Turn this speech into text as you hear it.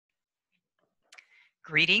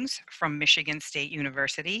Greetings from Michigan State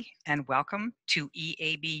University and welcome to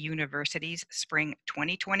EAB University's Spring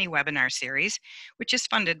 2020 webinar series, which is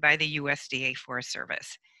funded by the USDA Forest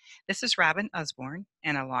Service. This is Robin Usborne,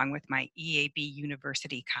 and along with my EAB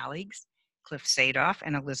University colleagues, Cliff Sadoff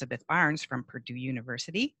and Elizabeth Barnes from Purdue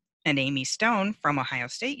University, and Amy Stone from Ohio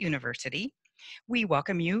State University, we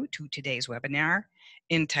welcome you to today's webinar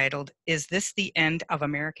entitled, Is This the End of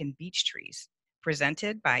American Beech Trees?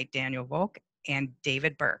 Presented by Daniel Volk and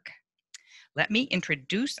David Burke. Let me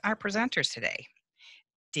introduce our presenters today.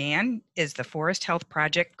 Dan is the Forest Health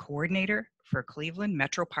Project Coordinator for Cleveland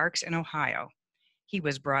Metroparks in Ohio. He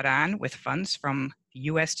was brought on with funds from the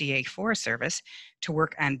USDA Forest Service to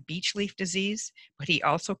work on beech leaf disease, but he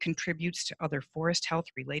also contributes to other forest health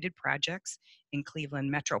related projects in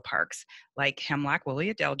Cleveland Metroparks, like hemlock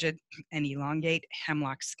woolly adelgid and elongate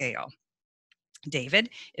hemlock scale. David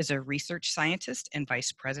is a research scientist and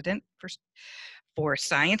vice president for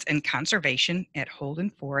science and conservation at Holden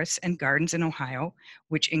Forests and Gardens in Ohio,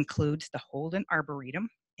 which includes the Holden Arboretum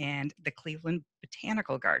and the Cleveland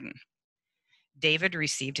Botanical Garden. David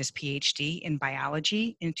received his PhD in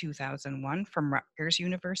biology in 2001 from Rutgers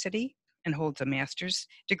University and holds a master's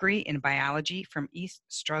degree in biology from East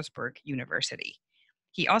Stroudsburg University.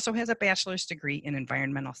 He also has a bachelor's degree in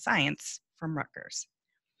environmental science from Rutgers.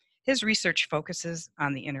 His research focuses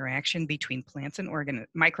on the interaction between plants and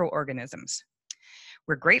microorganisms.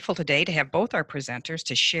 We're grateful today to have both our presenters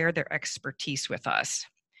to share their expertise with us.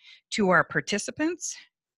 To our participants,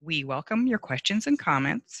 we welcome your questions and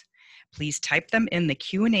comments. Please type them in the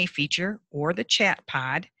Q&A feature or the chat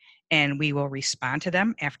pod, and we will respond to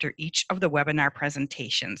them after each of the webinar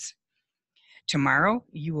presentations. Tomorrow,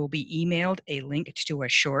 you will be emailed a link to a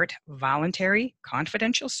short, voluntary,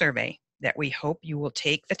 confidential survey that we hope you will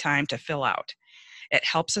take the time to fill out. It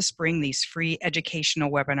helps us bring these free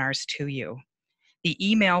educational webinars to you.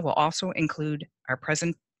 The email will also include our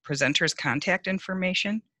presenters' contact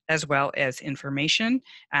information, as well as information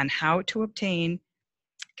on how to obtain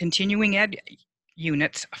continuing ed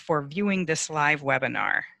units for viewing this live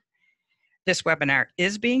webinar. This webinar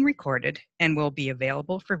is being recorded and will be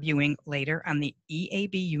available for viewing later on the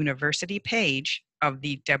EAB University page of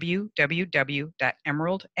the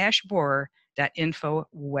www.emeraldashborer.info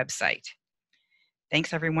website.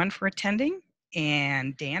 Thanks everyone for attending,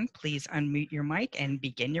 and Dan, please unmute your mic and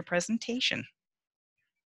begin your presentation.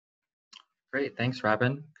 Great, thanks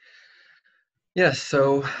Robin. Yes,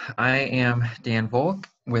 so I am Dan Volk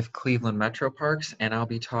with Cleveland Metroparks, and I'll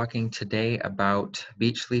be talking today about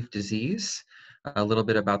beech leaf disease, a little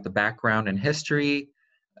bit about the background and history,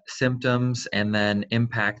 symptoms, and then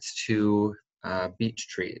impacts to beech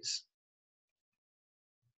trees.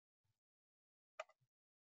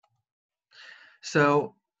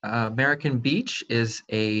 So American beech is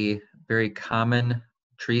a very common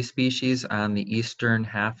tree species on the eastern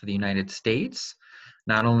half of the United States.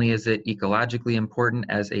 Not only is it ecologically important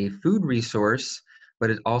as a food resource,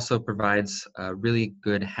 but it also provides a really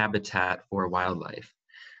good habitat for wildlife,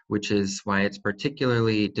 which is why it's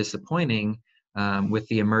particularly disappointing with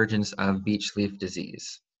the emergence of beech leaf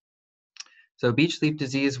disease. So beech leaf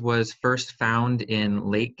disease was first found in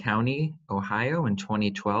Lake County, Ohio in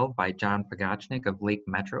 2012 by John Pogachnik of Lake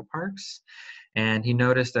Metroparks. And he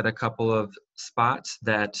noticed at a couple of spots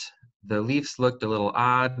that the leaves looked a little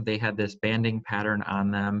odd. They had this banding pattern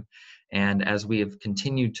on them. And as we have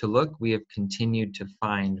continued to look, we have continued to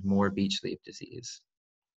find more beech leaf disease.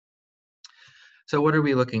 So what are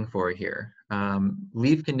we looking for here?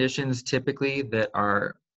 Leaf conditions typically that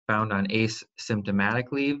are found on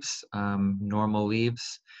asymptomatic leaves, normal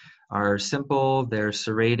leaves, are simple, they're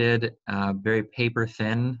serrated, very paper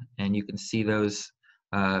thin, and you can see those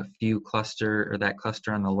that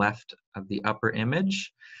cluster on the left of the upper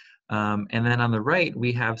image. And then on the right,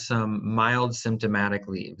 we have some mild symptomatic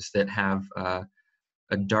leaves that have a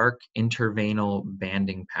dark interveinal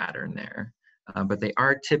banding pattern there. But they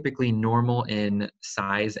are typically normal in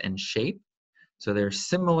size and shape. So they're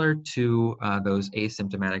similar to those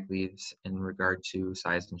asymptomatic leaves in regard to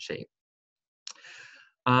size and shape.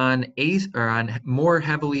 On more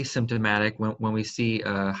heavily symptomatic, when we see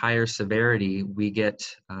a higher severity, we get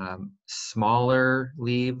smaller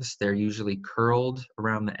leaves. They're usually curled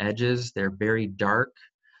around the edges. They're very dark,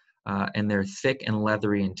 and they're thick and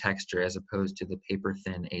leathery in texture as opposed to the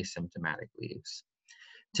paper-thin asymptomatic leaves.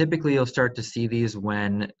 Typically, you'll start to see these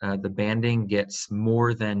when the banding gets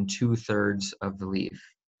more than 2/3 of the leaf.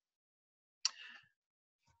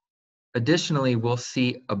 Additionally, we'll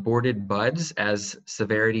see aborted buds as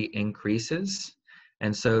severity increases.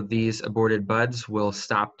 And so these aborted buds will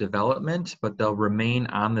stop development, but they'll remain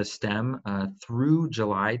on the stem through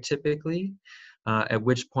July typically. at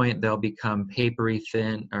which point they'll become papery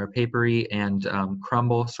and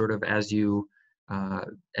crumble sort of as you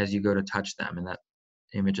go to touch them. And that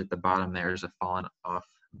image at the bottom there is a fallen off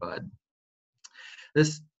bud.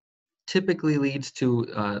 This typically leads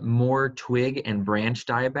to more twig and branch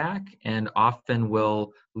dieback, and often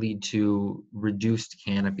will lead to reduced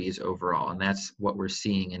canopies overall. And that's what we're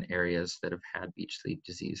seeing in areas that have had beech leaf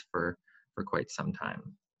disease for quite some time.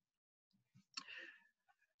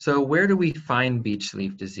 So where do we find beech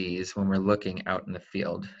leaf disease when we're looking out in the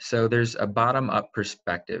field? So there's a bottom-up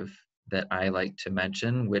perspective that I like to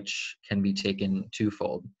mention, which can be taken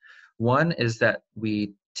twofold. One is that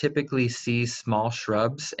we typically see small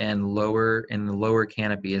shrubs, and in the lower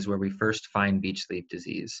canopy is where we first find beech leaf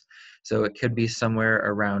disease. So it could be somewhere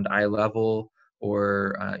around eye level,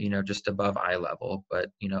 or just above eye level, but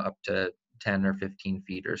up to 10 or 15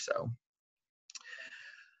 feet or so.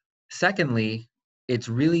 Secondly, it's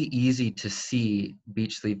really easy to see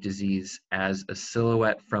beech leaf disease as a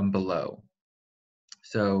silhouette from below.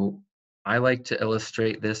 So I like to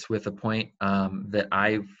illustrate this with a point that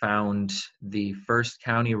I found the first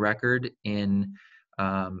county record in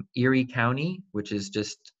Erie County, which is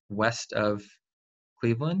just west of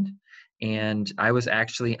Cleveland. And I was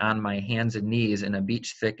actually on my hands and knees in a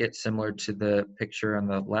beech thicket, similar to the picture on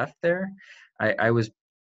the left there. I was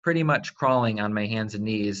pretty much crawling on my hands and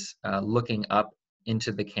knees, looking up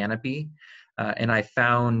into the canopy. And I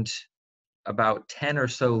found about 10 or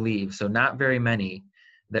so leaves, so not very many,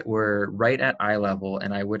 that were right at eye level,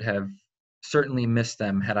 and I would have certainly missed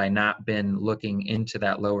them had I not been looking into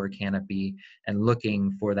that lower canopy and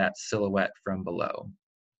looking for that silhouette from below.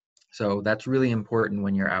 So that's really important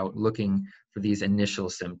when you're out looking for these initial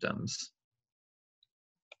symptoms.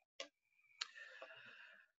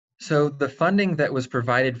 So the funding that was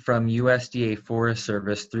provided from USDA Forest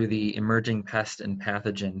Service through the Emerging Pest and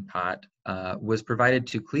Pathogen Pot was provided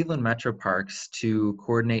to Cleveland Metroparks to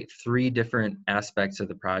coordinate 3 different aspects of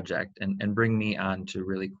the project and bring me on to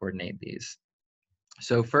really coordinate these.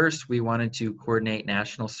 So first, we wanted to coordinate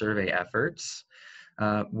national survey efforts.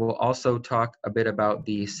 We'll also talk a bit about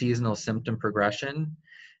the seasonal symptom progression.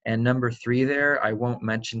 And number 3 there, I won't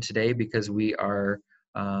mention today because we are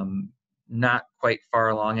not quite far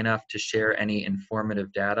along enough to share any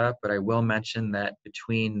informative data, but I will mention that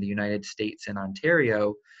between the United States and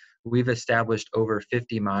Ontario, we've established over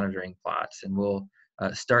 50 monitoring plots, and we'll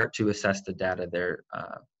start to assess the data there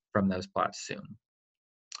from those plots soon.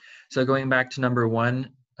 So going back to number 1,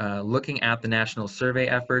 looking at the national survey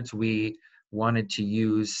efforts, we wanted to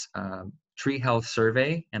use Tree Health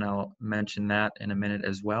Survey, and I'll mention that in a minute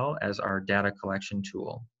as well, as our data collection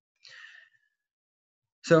tool.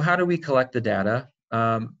 So how do we collect the data?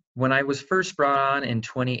 When I was first brought on in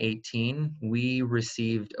 2018, we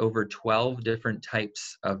received over 12 different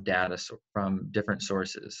types of data from different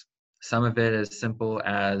sources. Some of it as simple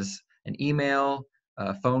as an email,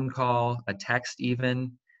 a phone call, a text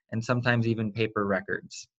even, and sometimes even paper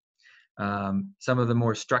records. Some of the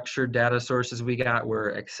more structured data sources we got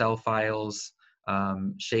were Excel files,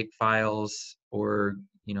 shape files, or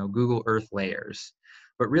Google Earth layers.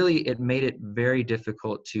 But really, it made it very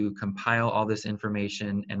difficult to compile all this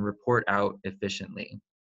information and report out efficiently.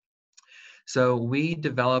 So we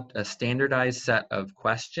developed a standardized set of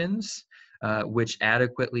questions which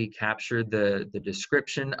adequately captured the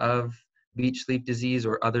description of beech leaf disease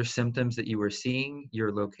or other symptoms that you were seeing,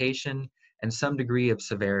 your location, and some degree of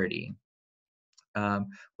severity.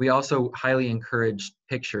 We also highly encouraged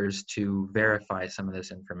pictures to verify some of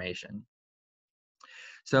this information.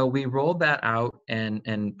 So we rolled that out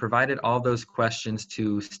and provided all those questions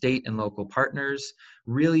to state and local partners,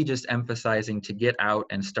 really just emphasizing to get out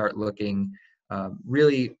and start looking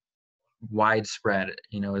really widespread,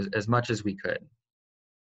 as much as we could.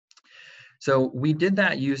 So we did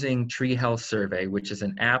that using Tree Health Survey, which is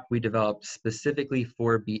an app we developed specifically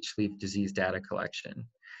for beech leaf disease data collection.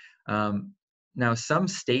 Now, some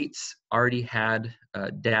states already had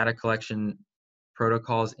data collection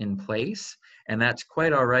protocols in place, and that's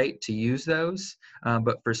quite all right to use those.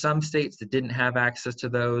 But for some states that didn't have access to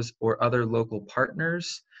those, or other local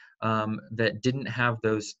partners that didn't have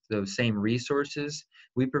those same resources,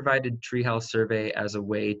 we provided Tree Health Survey as a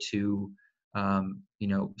way to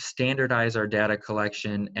standardize our data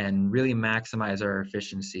collection and really maximize our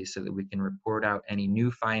efficiency so that we can report out any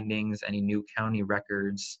new findings, any new county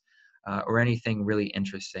records, or anything really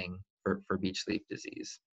interesting for beech leaf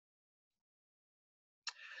disease.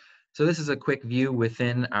 So this is a quick view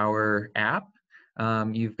within our app.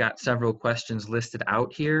 You've got several questions listed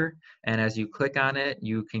out here, and as you click on it,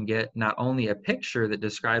 you can get not only a picture that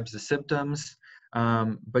describes the symptoms,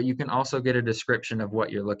 but you can also get a description of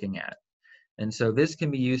what you're looking at. And so this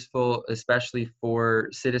can be useful, especially for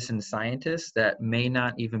citizen scientists that may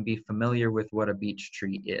not even be familiar with what a beech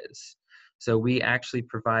tree is. So we actually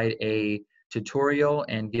provide a tutorial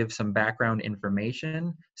and give some background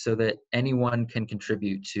information so that anyone can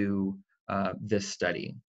contribute to this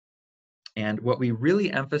study. And what we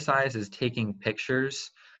really emphasize is taking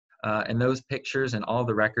pictures, and those pictures and all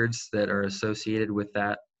the records that are associated with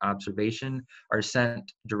that observation are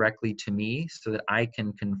sent directly to me so that I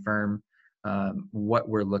can confirm what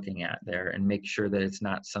we're looking at there and make sure that it's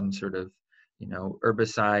not some sort of,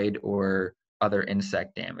 herbicide or other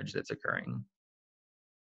insect damage that's occurring.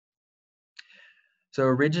 So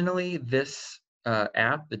originally this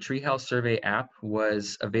app, the Tree Health Survey app,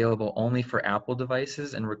 was available only for Apple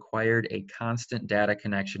devices and required a constant data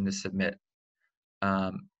connection to submit.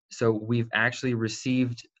 So we've actually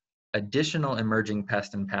received additional emerging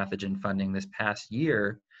pest and pathogen funding this past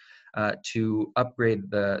year to upgrade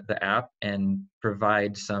the app and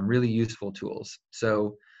provide some really useful tools.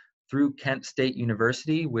 So through Kent State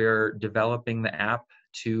University, we're developing the app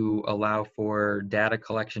to allow for data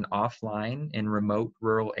collection offline in remote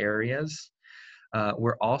rural areas.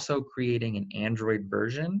 We're also creating an Android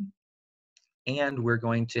version, and we're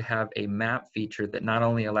going to have a map feature that not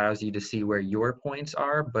only allows you to see where your points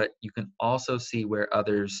are, but you can also see where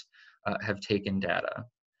others have taken data.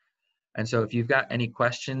 And so if you've got any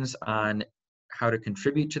questions on how to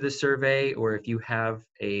contribute to the survey, or if you have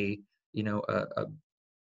a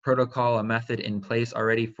protocol, a method in place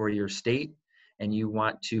already for your state, and you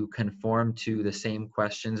want to conform to the same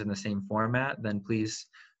questions in the same format, then please,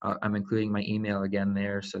 I'm including my email again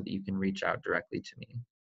there so that you can reach out directly to me.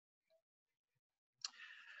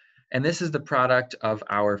 And this is the product of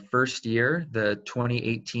our first year, the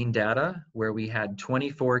 2018 data, where we had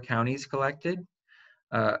 24 counties collected.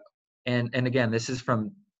 And again, this is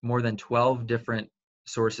from more than 12 different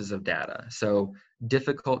sources of data. So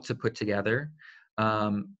difficult to put together.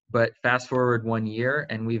 But fast forward 1 year,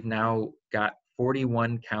 and we've now got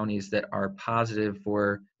 41 counties that are positive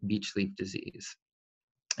for beech leaf disease.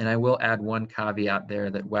 And I will add one caveat there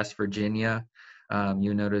that West Virginia,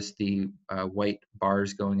 you notice the white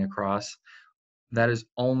bars going across. That is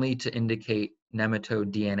only to indicate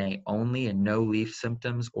nematode DNA only, and no leaf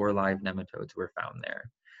symptoms or live nematodes were found there.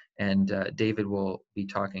 And David will be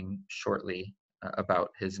talking shortly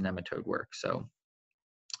about his nematode work. So,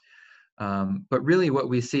 but really what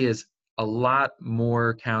we see is a lot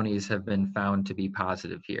more counties have been found to be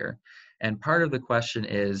positive here. And part of the question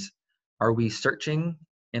is, are we searching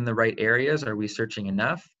in the right areas? Are we searching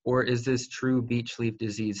enough? Or is this true beech leaf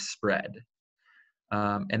disease spread?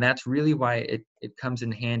 And that's really why it comes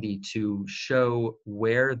in handy to show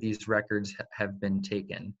where these records have been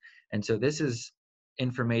taken. And so this is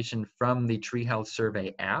information from the Tree Health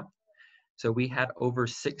Survey app. So we had over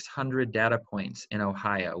 600 data points in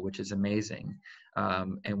Ohio, which is amazing.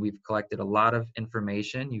 And we've collected a lot of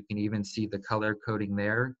information. You can even see the color coding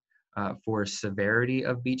there for severity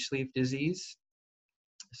of beech leaf disease.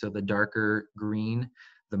 So the darker green,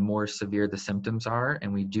 the more severe the symptoms are,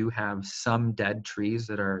 and we do have some dead trees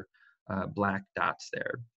that are black dots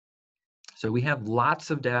there. So we have lots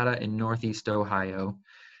of data in Northeast Ohio,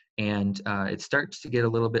 and it starts to get a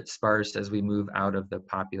little bit sparse as we move out of the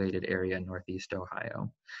populated area in Northeast Ohio.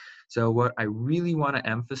 So what I really want to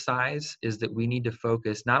emphasize is that we need to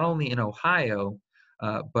focus not only in Ohio,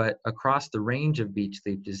 but across the range of beech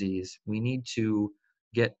leaf disease. We need to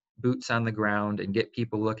get boots on the ground and get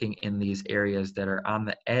people looking in these areas that are on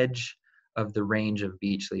the edge of the range of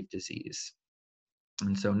beech leaf disease.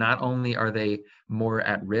 And so not only are they more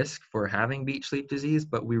at risk for having beech leaf disease,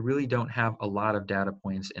 but we really don't have a lot of data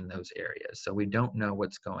points in those areas. So we don't know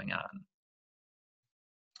what's going on.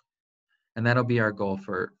 And that'll be our goal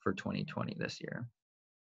for 2020 this year.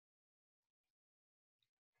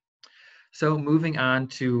 So moving on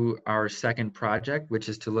to our second project, which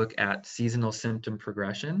is to look at seasonal symptom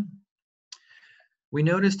progression. We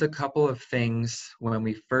noticed a couple of things when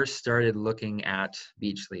we first started looking at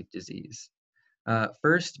beech leaf disease.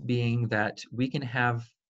 First being that we can have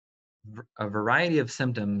a variety of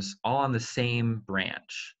symptoms all on the same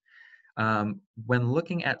branch. When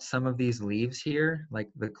looking at some of these leaves here, like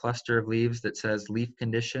the cluster of leaves that says leaf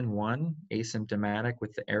condition 1, asymptomatic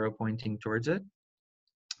with the arrow pointing towards it,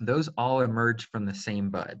 those all emerge from the same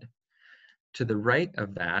bud. To the right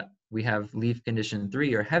of that, we have leaf condition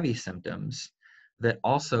 3, or heavy symptoms, that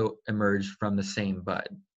also emerge from the same bud.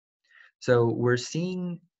 So we're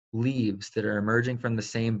seeing leaves that are emerging from the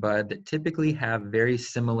same bud that typically have very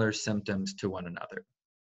similar symptoms to one another.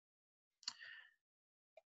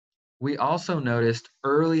 We also noticed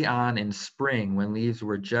early on in spring, when leaves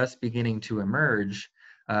were just beginning to emerge,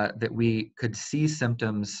 that we could see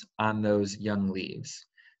symptoms on those young leaves.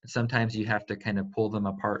 Sometimes you have to kind of pull them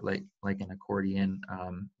apart like an accordion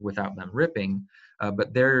without them ripping,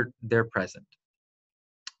 but they're present.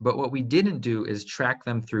 But what we didn't do is track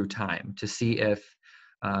them through time to see if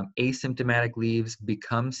asymptomatic leaves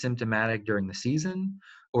become symptomatic during the season,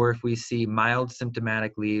 or if we see mild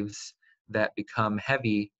symptomatic leaves that become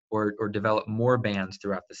heavy or develop more bands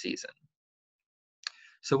throughout the season.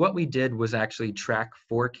 So what we did was actually track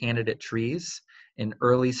 4 candidate trees in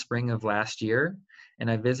early spring of last year, and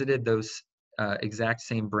I visited those exact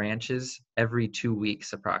same branches every 2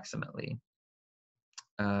 weeks approximately.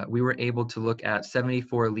 We were able to look at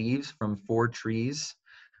 74 leaves from 4 trees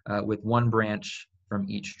with 1 branch from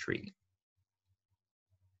each tree.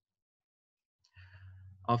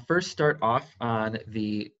 I'll first start off on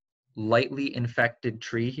the lightly infected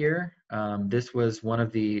tree here. This was one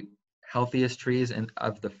of the healthiest trees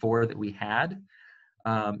of the 4 that we had.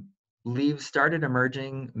 Leaves started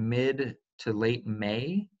emerging mid to late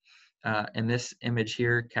May, and this image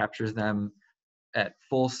here captures them at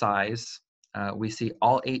full size. We see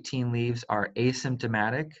all 18 leaves are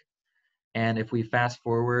asymptomatic, and if we fast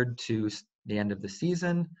forward to the end of the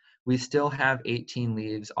season, we still have 18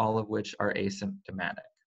 leaves, all of which are asymptomatic.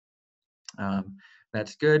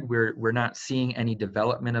 That's good. We're not seeing any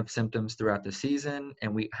development of symptoms throughout the season,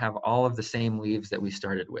 and we have all of the same leaves that we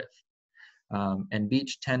started with. And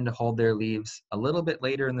beech tend to hold their leaves a little bit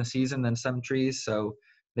later in the season than some trees, so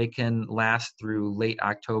they can last through late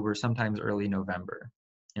October, sometimes early November.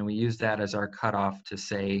 And we use that as our cutoff to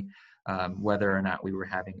say whether or not we were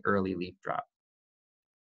having early leaf drop.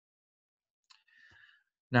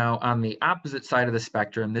 Now, on the opposite side of the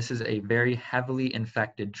spectrum, this is a very heavily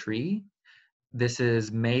infected tree. This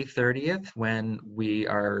is May 30th when we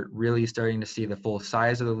are really starting to see the full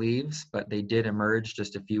size of the leaves, but they did emerge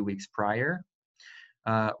just a few weeks prior.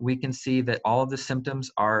 We can see that all of the symptoms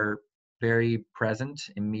are very present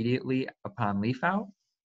immediately upon leaf out.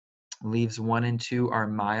 Leaves 1 and 2 are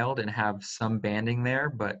mild and have some banding there,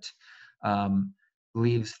 but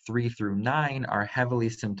leaves 3 through 9 are heavily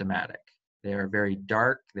symptomatic. They're very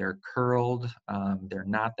dark, they're curled, they're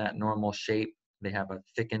not that normal shape. They have a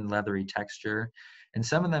thickened, leathery texture, and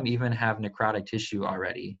some of them even have necrotic tissue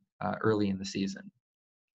already early in the season.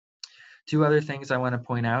 2 other things I want to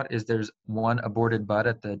point out is there's 1 aborted bud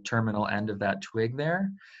at the terminal end of that twig there,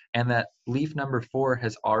 and that leaf number 4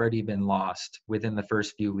 has already been lost within the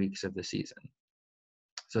first few weeks of the season.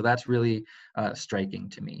 So that's really striking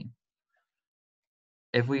to me.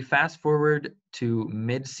 If we fast forward to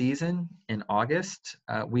mid-season in August,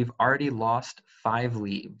 we've already lost 5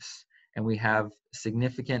 leaves, and we have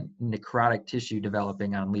significant necrotic tissue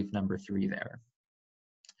developing on leaf number 3 there.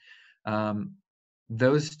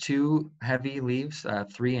 Those 2 heavy leaves,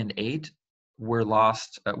 3 and 8, were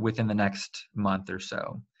lost within the next month or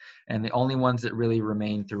so. And the only ones that really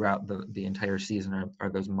remain throughout the entire season are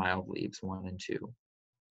those mild leaves, 1 and 2.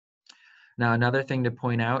 Now, another thing to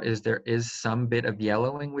point out is there is some bit of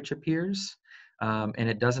yellowing which appears, and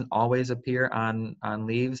it doesn't always appear on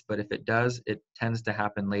leaves, but if it does, it tends to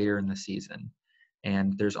happen later in the season.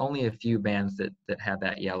 And there's only a few bands that have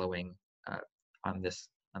that yellowing on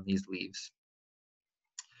these leaves.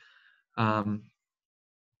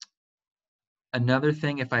 Another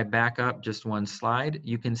thing, if I back up just 1 slide,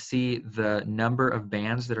 you can see the number of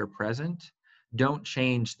bands that are present don't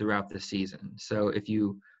change throughout the season. So if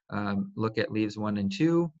you look at leaves 1 and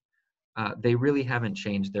 2, they really haven't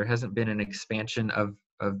changed. There hasn't been an expansion of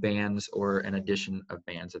bands or an addition of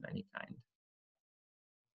bands of any kind.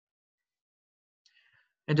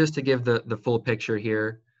 And just to give the full picture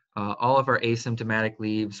here, all of our asymptomatic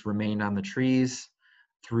leaves remained on the trees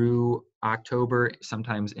through October,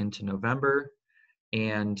 sometimes into November,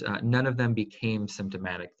 and none of them became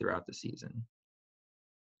symptomatic throughout the season.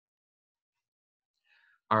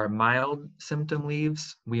 Our mild symptom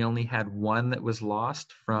leaves, we only had 1 that was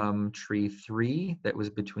lost from tree 3 that was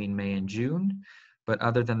between May and June, but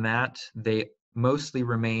other than that, they mostly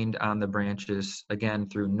remained on the branches, again,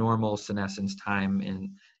 through normal senescence time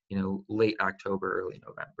in late October, early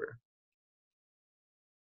November.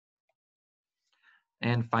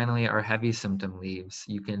 And finally, our heavy symptom leaves.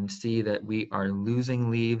 You can see that we are losing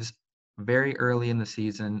leaves very early in the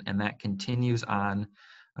season, and that continues on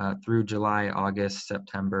through July, August,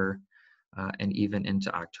 September, and even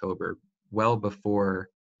into October, well before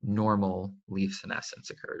normal leaf senescence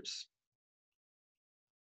occurs.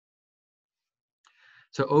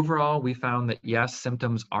 So overall, we found that yes,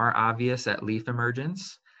 symptoms are obvious at leaf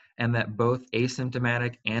emergence, and that both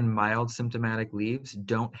asymptomatic and mild symptomatic leaves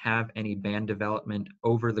don't have any band development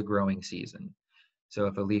over the growing season. So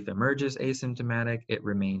if a leaf emerges asymptomatic, it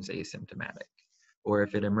remains asymptomatic. Or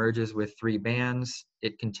if it emerges with 3 bands,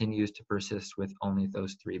 it continues to persist with only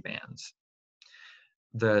those 3 bands.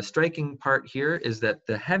 The striking part here is that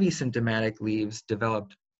the heavy symptomatic leaves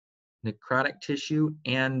developed necrotic tissue,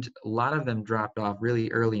 and a lot of them dropped off really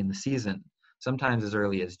early in the season, sometimes as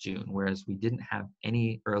early as June, whereas we didn't have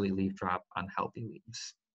any early leaf drop on healthy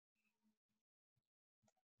leaves.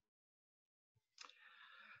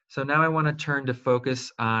 So now I want to turn to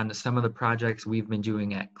focus on some of the projects we've been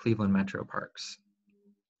doing at Cleveland Metroparks.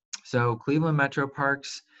 So Cleveland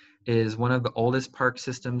Metroparks is one of the oldest park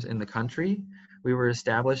systems in the country. We were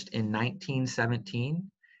established in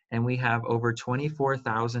 1917, and we have over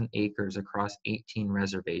 24,000 acres across 18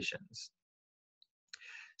 reservations.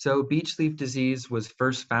 So beech leaf disease was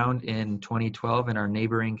first found in 2012 in our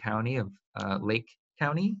neighboring county of Lake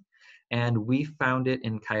County, and we found it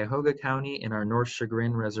in Cuyahoga County in our North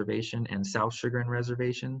Chagrin Reservation and South Chagrin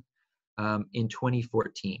Reservation in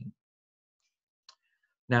 2014.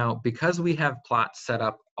 Now, because we have plots set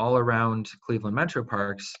up all around Cleveland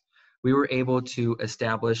Metroparks, we were able to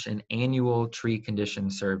establish an annual tree condition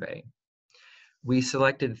survey. We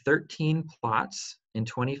selected 13 plots in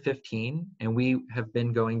 2015, and we have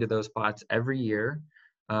been going to those plots every year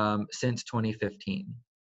since 2015.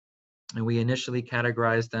 And we initially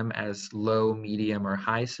categorized them as low, medium, or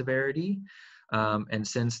high severity. And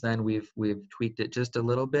since then, we've tweaked it just a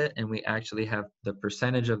little bit, and we actually have the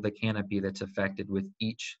percentage of the canopy that's affected with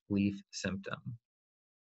each leaf symptom.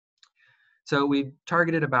 So we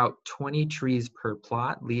targeted about 20 trees per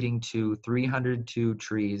plot, leading to 302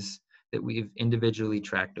 trees that we've individually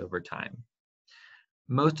tracked over time.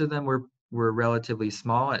 Most of them were relatively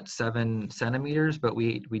small at 7 centimeters, but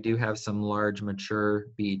we do have some large mature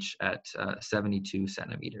beech at 72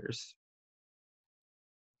 centimeters.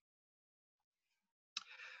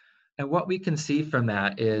 And what we can see from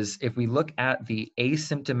that is if we look at the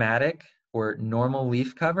asymptomatic or normal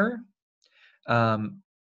leaf cover,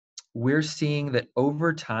 we're seeing that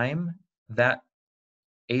over time, that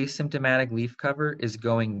asymptomatic leaf cover is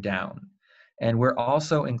going down. And we're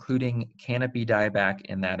also including canopy dieback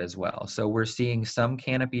in that as well. So we're seeing some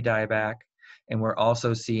canopy dieback, and we're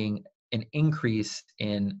also seeing an increase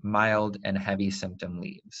in mild and heavy symptom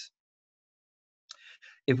leaves.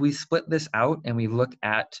 If we split this out and we look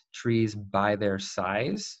at trees by their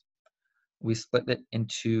size, we split it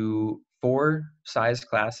into 4 size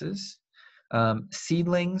classes.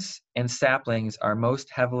 Seedlings and saplings are most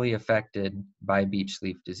heavily affected by beech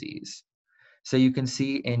leaf disease. So you can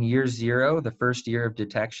see in year 0, the first year of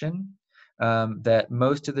detection, that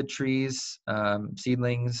most of the trees,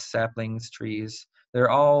 seedlings, saplings, trees,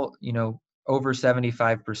 they're all, over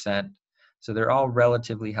 75%. So they're all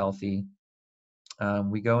relatively healthy.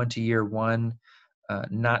 We go into year 1,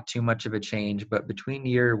 not too much of a change, but between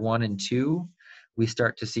year 1 and 2, we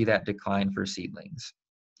start to see that decline for seedlings.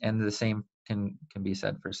 And the same can be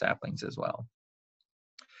said for saplings as well.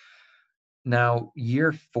 Now,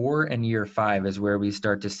 year 4 and year 5 is where we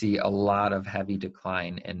start to see a lot of heavy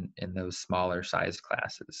decline in those smaller size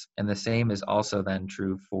classes. And the same is also then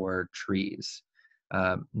true for trees.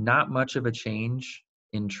 Not much of a change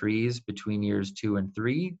in trees between years 2 and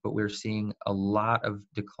 3, but we're seeing a lot of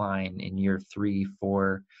decline in year 3,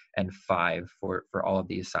 4, and 5 for all of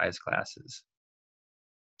these size classes.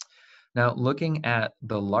 Now, looking at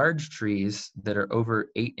the large trees that are over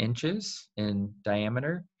 8 inches in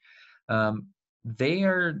diameter, they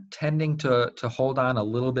are tending to hold on a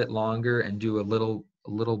little bit longer and do a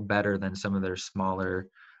little better than some of their smaller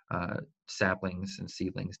saplings and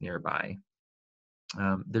seedlings nearby.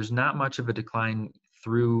 There's not much of a decline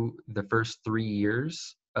through the first 3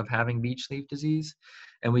 years of having beech leaf disease,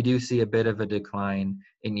 and we do see a bit of a decline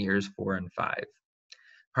in years 4 and 5.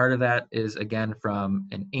 Part of that is, again, from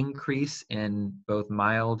an increase in both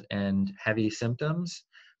mild and heavy symptoms,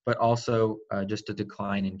 but also just a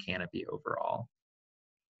decline in canopy overall.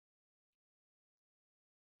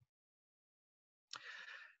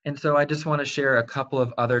 And so I just want to share a couple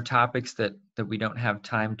of other topics that we don't have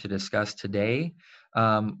time to discuss today.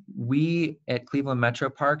 We at Cleveland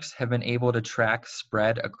Metroparks have been able to track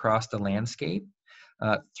spread across the landscape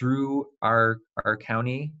through our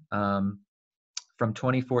county from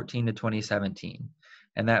 2014 to 2017.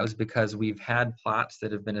 And that was because we've had plots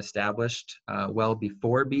that have been established well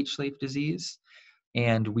before beech leaf disease.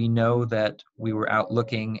 And we know that we were out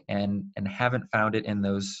looking and haven't found it in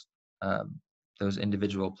those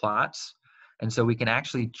individual plots. And so we can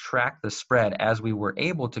actually track the spread as we were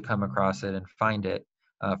able to come across it and find it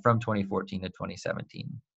from 2014 to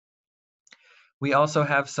 2017. We also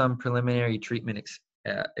have some preliminary treatment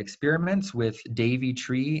experiments with Davy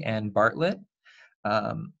tree and Bartlett.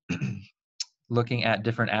 looking at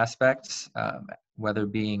different aspects, whether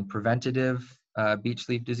being preventative beech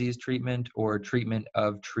leaf disease treatment or treatment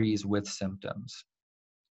of trees with symptoms.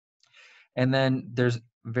 And then there's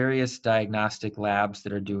various diagnostic labs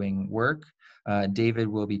that are doing work. David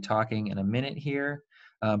will be talking in a minute here,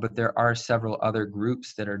 but there are several other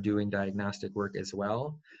groups that are doing diagnostic work as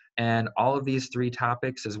well. And all of these three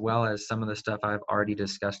topics, as well as some of the stuff I've already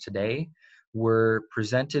discussed today, were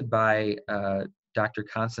presented by Dr.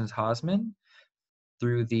 Constance Hausman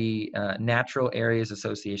through the Natural Areas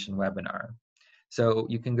Association webinar. So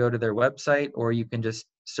you can go to their website, or you can just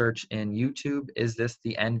search in YouTube, "Is this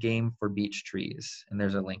the end game for beech trees?" And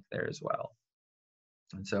there's a link there as well.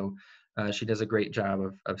 And so she does a great job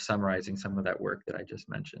of summarizing some of that work that I just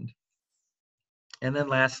mentioned. And then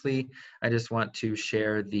lastly, I just want to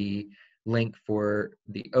share the link for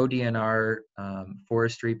the ODNR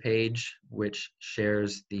forestry page, which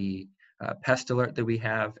shares the pest alert that we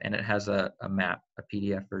have, and it has a map, a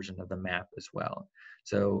PDF version of the map as well.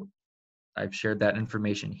 So I've shared that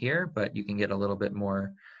information here, but you can get a little bit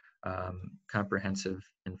more comprehensive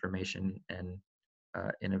information and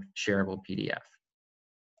in a shareable PDF.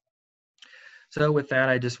 So with that,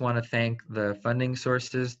 I just want to thank the funding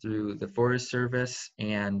sources through the Forest Service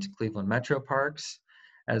and Cleveland Metroparks,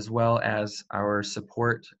 as well as our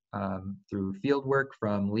support through fieldwork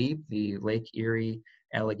from LEAP, the Lake Erie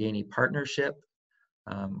Allegheny Partnership,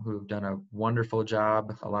 who've done a wonderful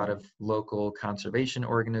job, a lot of local conservation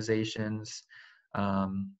organizations,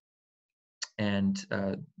 and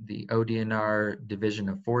the ODNR Division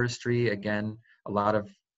of Forestry, again, a lot of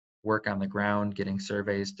work on the ground, getting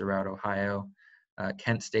surveys throughout Ohio,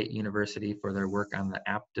 Kent State University for their work on the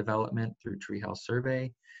app development through Tree Health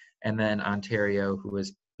Survey, and then Ontario, who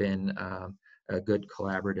has been a good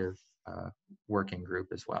collaborative working group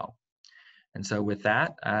as well. And so with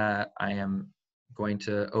that, I am going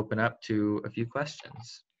to open up to a few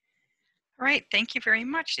questions. All right, thank you very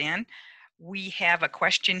much, Dan. We have a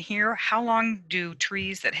question here. How long do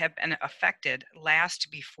trees that have been affected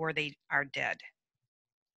last before they are dead?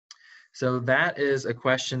 So that is a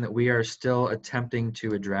question that we are still attempting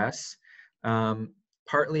to address.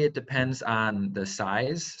 Partly it depends on the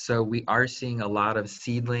size. So we are seeing a lot of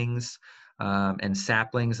seedlings and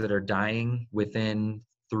saplings that are dying within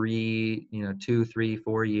 2, 3,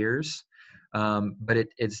 4 years. But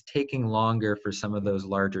it's taking longer for some of those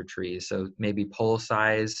larger trees. So maybe pole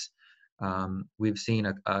size. We've seen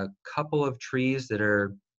a couple of trees that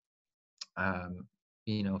are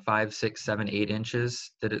 5, 6, 7, 8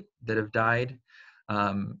 inches that have died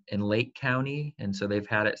in Lake County, and so they've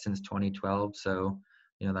had it since 2012. So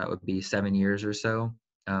that would be 7 years or so.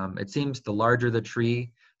 It seems the larger the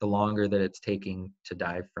tree, the longer that it's taking to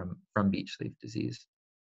die from beech leaf disease.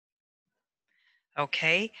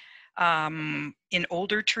 Okay. In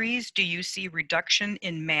older trees, do you see reduction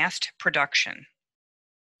in mast production?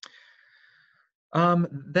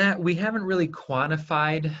 That we haven't really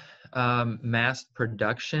quantified mass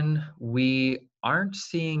production. We aren't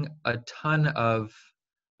seeing a ton of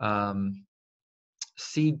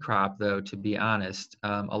seed crop, though, to be honest.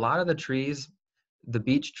 A lot of the trees, the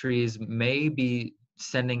beech trees, may be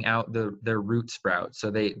sending out their root sprouts. So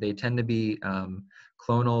they tend to be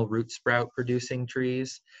clonal root sprout producing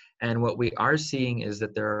trees. And what we are seeing is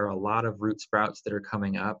that there are a lot of root sprouts that are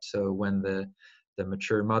coming up. So when the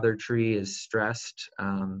mature mother tree is stressed,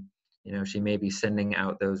 she may be sending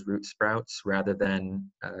out those root sprouts rather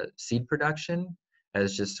than seed production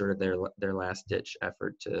as just sort of their last ditch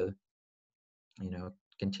effort to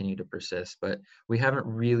continue to persist. But we haven't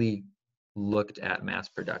really looked at mass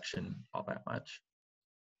production all that much.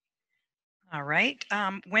 All right.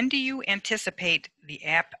 When do you anticipate the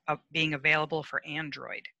app being available for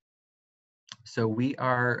Android? So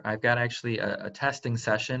I've got actually a testing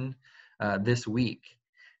session this week,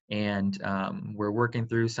 and we're working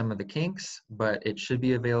through some of the kinks, but it should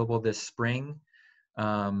be available this spring.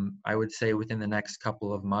 I would say within the next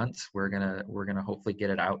couple of months, we're gonna hopefully get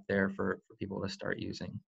it out there for people to start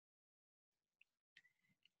using.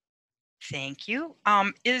 Thank you.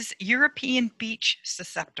 Is European beech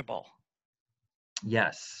susceptible?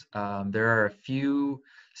 Yes, there are a few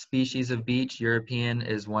species of beech. European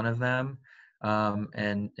is one of them,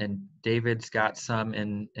 and David's got some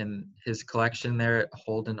in his collection there at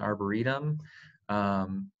Holden Arboretum,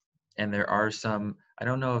 and there are some. I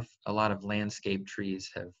don't know if a lot of landscape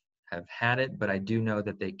trees have had it, but I do know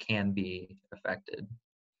that they can be affected.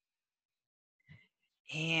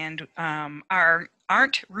 And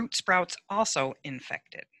aren't root sprouts also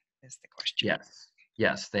infected? Is the question.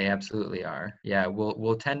 Yes, they absolutely are. Yeah,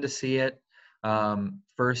 we'll tend to see it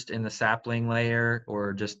first in the sapling layer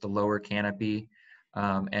or just the lower canopy.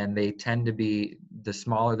 And they tend to be, the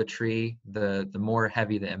smaller the tree, the more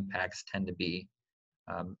heavy the impacts tend to be,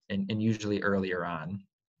 and usually earlier on.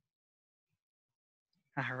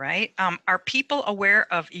 All right. Are people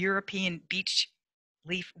aware of European beech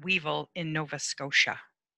leaf weevil in Nova Scotia?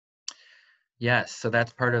 Yes, so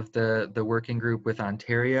that's part of the working group with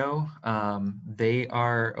Ontario. They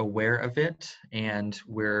are aware of it, and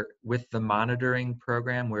we're with the monitoring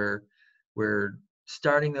program. We're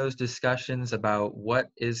starting those discussions about what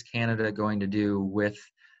is Canada going to do with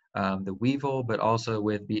the weevil, but also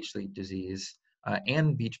with beech leaf disease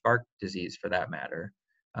and beech bark disease, for that matter.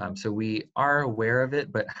 So we are aware of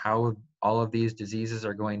it, but how all of these diseases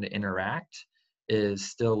are going to interact is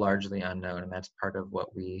still largely unknown, and that's part of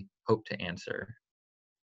what we hope to answer.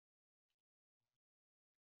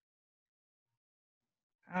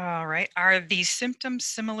 All right. Are these symptoms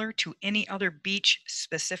similar to any other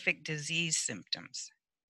beech-specific disease symptoms?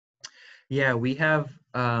 Yeah, we have,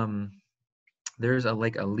 there's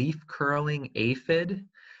like a leaf curling aphid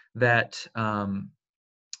that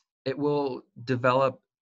it will develop.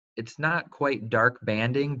 It's not quite dark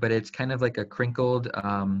banding, but it's kind of like a crinkled,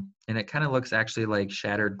 and it kind of looks actually like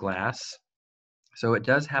shattered glass. So it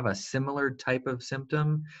does have a similar type of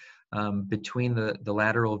symptom between the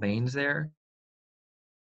lateral veins there.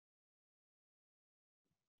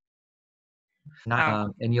 Not,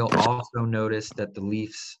 Oh, and you'll also notice that the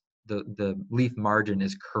leaf margin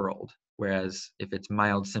is curled, whereas if it's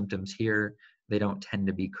mild symptoms here, they don't tend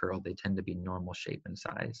to be curled. They tend to be normal shape and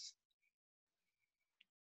size.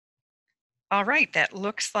 all right. That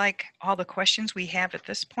looks like all the questions we have at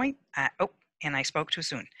this point. Oh, and I spoke too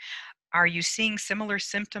soon. Are you seeing similar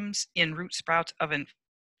symptoms in root sprouts of an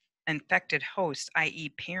infected host, i.e.,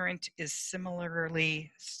 parent is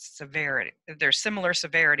similarly severity? There's similar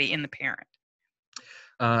severity in the parent.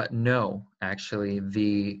 No, actually,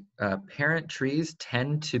 the parent trees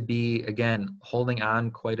tend to be, again, holding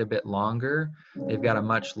on quite a bit longer. They've got a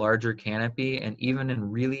much larger canopy, and even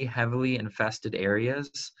in really heavily infested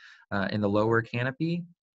areas in the lower canopy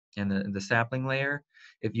and the sapling layer,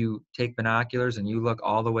 if you take binoculars and you look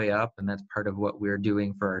all the way up, and that's part of what we're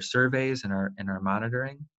doing for our surveys and our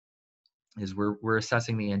monitoring, is we're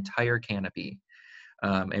assessing the entire canopy.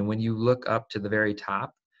 And when you look up to the very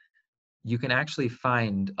top, you can actually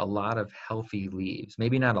find a lot of healthy leaves.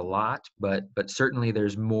 Maybe not a lot, but certainly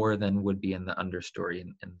there's more than would be in the understory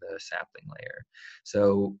in the sapling layer.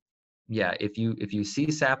 So yeah, if you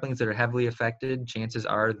see saplings that are heavily affected, chances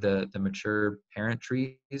are the mature parent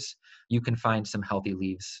trees, you can find some healthy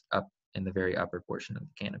leaves up in the very upper portion of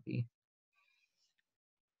the canopy.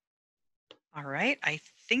 All right. I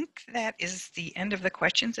think that is the end of the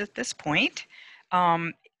questions at this point.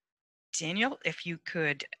 Um, Daniel, if you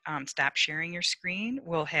could stop sharing your screen,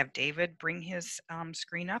 we'll have David bring his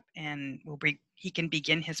screen up and he can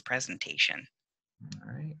begin his presentation.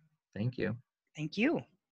 All right, thank you. Thank you.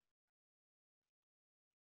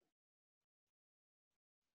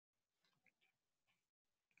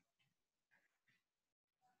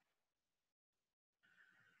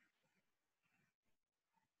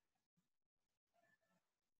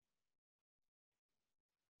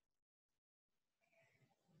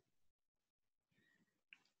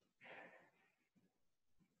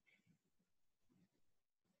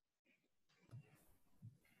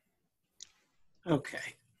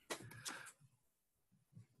 Okay.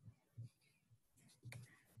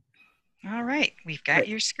 All right. We've got Right.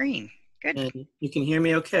 your screen. Good. And you can hear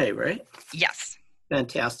me okay, right? Yes.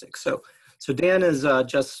 Fantastic. So Dan has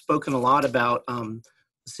just spoken a lot about the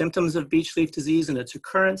symptoms of beech leaf disease and its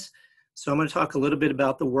occurrence. So I'm going to talk a little bit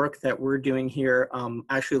about the work that we're doing here,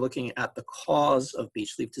 actually looking at the cause of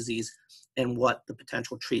beech leaf disease and what the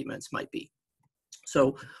potential treatments might be.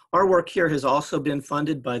 So our work here has also been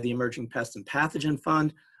funded by the Emerging Pest and Pathogen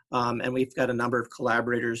Fund, and we've got a number of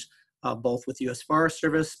collaborators, both with U.S. Forest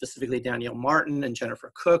Service, specifically Danielle Martin and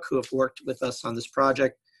Jennifer Cook, who have worked with us on this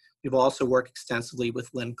project. We've also worked extensively with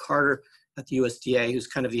Lynn Carter at the USDA, who's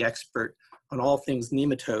kind of the expert on all things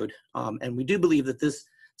nematode. And we do believe that this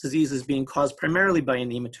disease is being caused primarily by a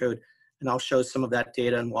nematode, and I'll show some of that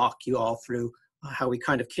data and walk you all through how we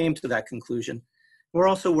kind of came to that conclusion. We're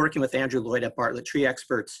also working with Andrew Lloyd at Bartlett Tree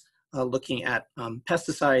Experts, looking at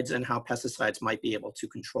pesticides and how pesticides might be able to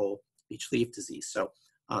control beech leaf disease. So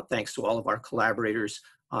thanks to all of our collaborators,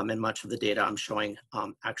 and much of the data I'm showing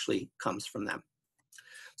actually comes from them.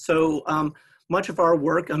 So much of our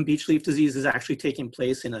work on beech leaf disease is actually taking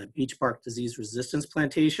place in a beech bark disease resistance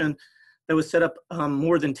plantation that was set up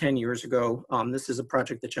more than 10 years ago. This is a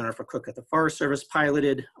project that Jennifer Cook at the Forest Service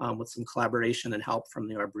piloted with some collaboration and help from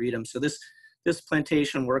the Arboretum. So this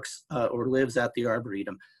plantation works or lives at the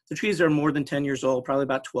Arboretum. The trees are more than 10 years old, probably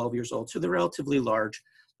about 12 years old, so they're relatively large,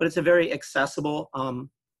 but it's a very accessible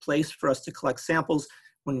place for us to collect samples.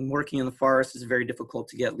 When working in the forest, it's very difficult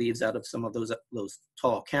to get leaves out of some of those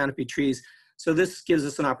tall canopy trees. So this gives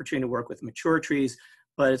us an opportunity to work with mature trees,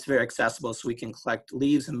 but it's very accessible, so we can collect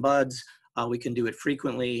leaves and buds. We can do it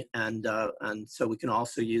frequently, and so we can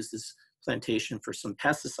also use this plantation for some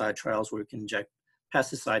pesticide trials where we can inject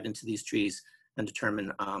pesticide into these trees and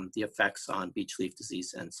determine the effects on beech leaf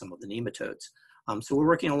disease and some of the nematodes. So we're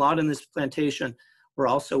working a lot in this plantation. We're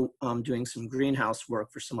also doing some greenhouse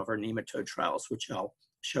work for some of our nematode trials, which I'll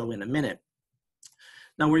show in a minute.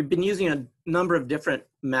 Now, we've been using a number of different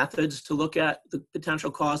methods to look at the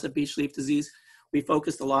potential cause of beech leaf disease. We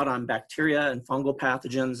focused a lot on bacteria and fungal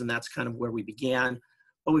pathogens, and that's kind of where we began.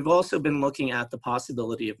 But we've also been looking at the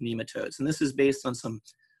possibility of nematodes. And this is based on some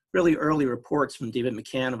really early reports from David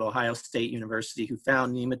McCann of Ohio State University, who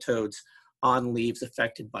found nematodes on leaves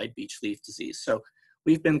affected by beech leaf disease. So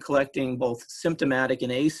we've been collecting both symptomatic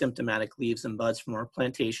and asymptomatic leaves and buds from our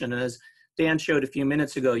plantation. And as Dan showed a few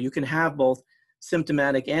minutes ago, you can have both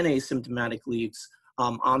symptomatic and asymptomatic leaves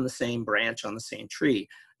on the same branch, on the same tree.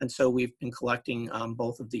 And so we've been collecting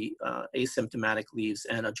both of the asymptomatic leaves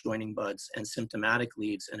and adjoining buds and symptomatic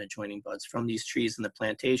leaves and adjoining buds from these trees in the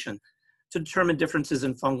plantation to determine differences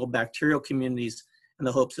in fungal bacterial communities in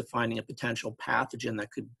the hopes of finding a potential pathogen that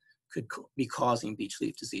could be causing beech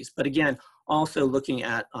leaf disease. But again, also looking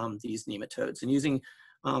at these nematodes and using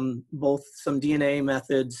both some DNA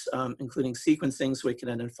methods, including sequencing, so we can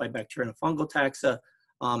identify bacterial and fungal taxa,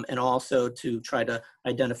 and also to try to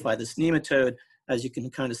identify this nematode, as you can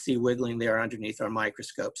kind of see wiggling there underneath our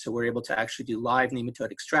microscope. So we're able to actually do live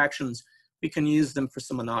nematode extractions. We can use them for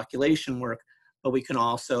some inoculation work, but we can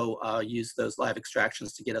also use those live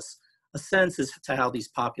extractions to get us a sense as to how these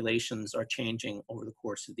populations are changing over the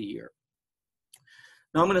course of the year.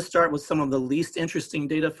 Now I'm going to start with some of the least interesting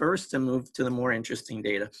data first and move to the more interesting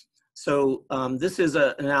data. So this is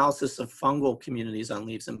an analysis of fungal communities on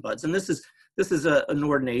leaves and buds. And this is an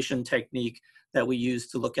ordination technique that we use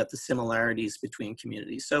to look at the similarities between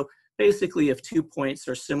communities. So basically, if 2 points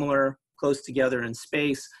are similar, close together in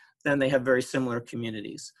space, then they have very similar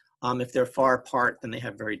communities. If they're far apart, then they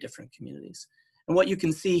have very different communities. And what you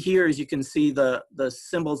can see here is you can see the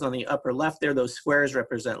symbols on the upper left there. Those squares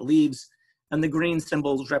represent leaves, and the green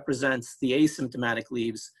symbols represents the asymptomatic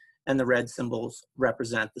leaves, and the red symbols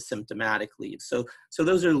represent the symptomatic leaves. So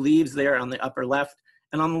those are leaves there on the upper left,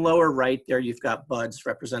 and on the lower right there, you've got buds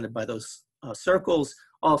represented by those circles,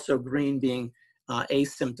 also green being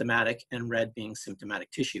asymptomatic and red being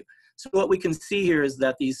symptomatic tissue. So what we can see here is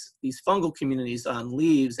that these fungal communities on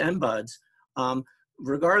leaves and buds,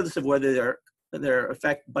 regardless of whether they're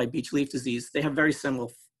affected by beech leaf disease, they have very similar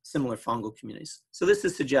fungal communities. So this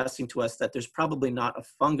is suggesting to us that there's probably not a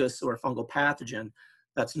fungus or a fungal pathogen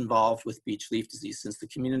that's involved with beech leaf disease, since the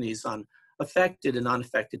communities on affected and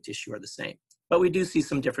unaffected tissue are the same. But we do see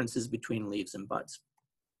some differences between leaves and buds.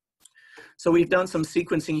 So we've done some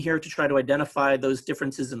sequencing here to try to identify those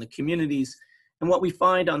differences in the communities. And what we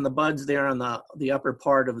find on the buds there on the upper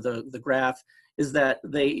part of the graph is that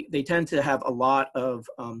they tend to have a lot of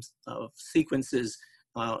sequences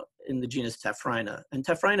in the genus Tephrina. And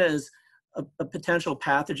Tephrina is a potential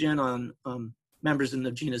pathogen on members in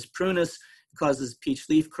the genus Prunus. It causes peach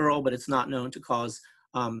leaf curl, but it's not known to cause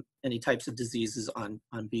any types of diseases on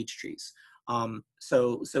beech trees.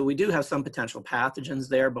 So we do have some potential pathogens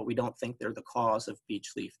there, but we don't think they're the cause of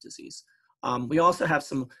beech leaf disease. We also have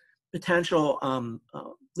some potential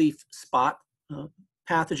leaf spot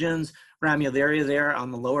pathogens, ramiolaria there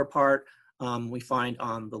on the lower part. We find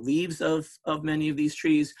on the leaves of many of these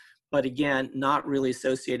trees, but again, not really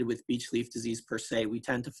associated with beech leaf disease per se. We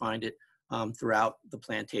tend to find it throughout the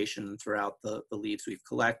plantation and throughout the leaves we've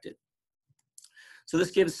collected. So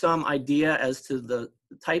this gives some idea as to the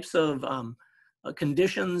types of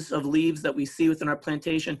conditions of leaves that we see within our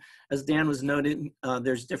plantation. As Dan was noting,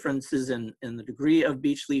 there's differences in the degree of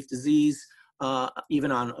beech leaf disease,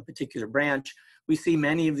 even on a particular branch. We see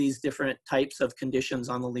many of these different types of conditions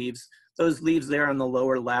on the leaves. Those leaves there on the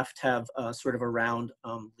lower left have sort of a round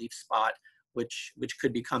leaf spot, which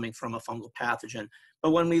could be coming from a fungal pathogen.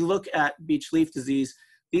 But when we look at beech leaf disease,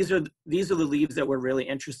 these are the leaves that we're really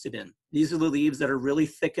interested in. These are the leaves that are really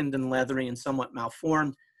thickened and leathery and somewhat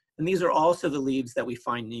malformed. And these are also the leaves that we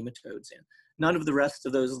find nematodes in. None of the rest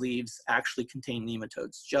of those leaves actually contain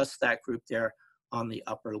nematodes, just that group there on the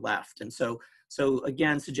upper left. And so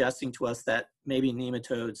again, suggesting to us that maybe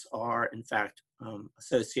nematodes are in fact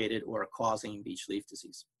associated or causing beech leaf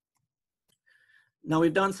disease. Now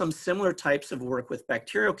we've done some similar types of work with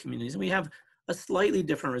bacterial communities, and we have a slightly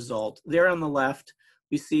different result. There on the left,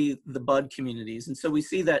 we see the bud communities. And so we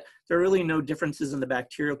see that there are really no differences in the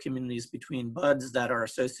bacterial communities between buds that are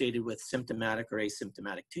associated with symptomatic or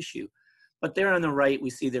asymptomatic tissue. But there on the right, we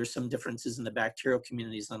see there's some differences in the bacterial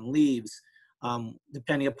communities on leaves,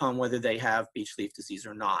 depending upon whether they have beech leaf disease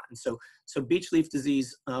or not. And so beech leaf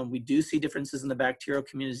disease, we do see differences in the bacterial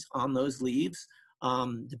communities on those leaves,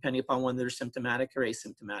 depending upon whether they're symptomatic or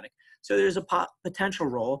asymptomatic. So there's a potential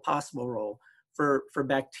role, a possible role for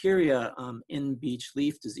bacteria in beech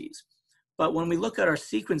leaf disease. But when we look at our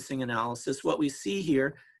sequencing analysis, what we see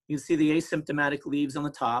here, you can see the asymptomatic leaves on the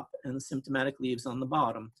top and the symptomatic leaves on the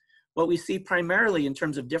bottom. What we see primarily in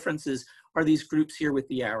terms of differences are these groups here with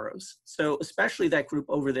the arrows. So especially that group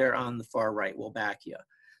over there on the far right, Wolbachia.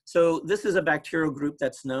 So this is a bacterial group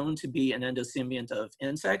that's known to be an endosymbiont of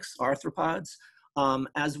insects, arthropods,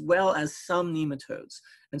 as well as some nematodes.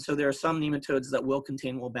 And so there are some nematodes that will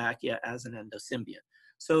contain Wolbachia as an endosymbiont.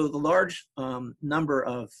 So the large number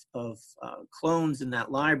of clones in that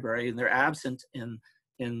library, and they're absent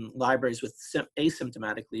in libraries with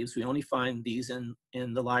asymptomatic leaves. We only find these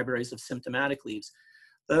in the libraries of symptomatic leaves.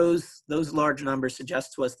 Those large numbers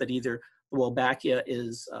suggest to us that either the Wolbachia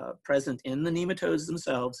is present in the nematodes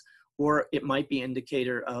themselves, or it might be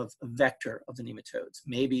indicator of a vector of the nematodes,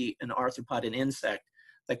 maybe an arthropod, an insect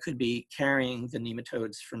that could be carrying the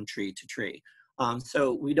nematodes from tree to tree.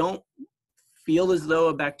 So we don't feel as though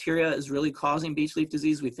a bacteria is really causing beech leaf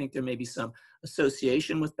disease. We think there may be some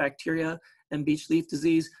association with bacteria and beech leaf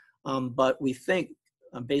disease, but we think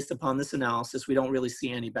based upon this analysis, we don't really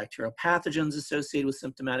see any bacterial pathogens associated with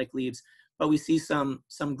symptomatic leaves, but we see some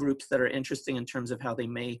groups that are interesting in terms of how they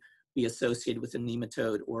may be associated with a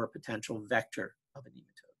nematode or a potential vector of a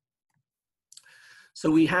nematode. So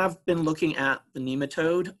we have been looking at the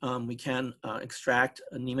nematode. We can extract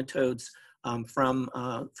nematodes from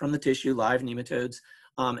the tissue, live nematodes,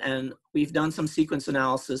 and we've done some sequence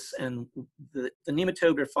analysis, and the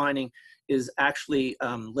nematode we're finding is actually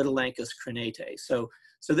Littleanchus crenate. So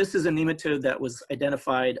this is a nematode that was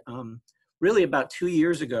identified really about 2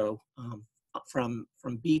 years ago from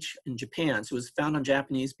beech in Japan. So it was found on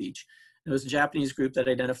Japanese beech. It was a Japanese group that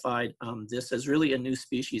identified this as really a new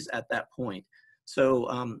species at that point.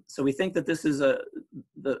 So we think that this is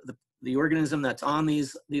the organism that's on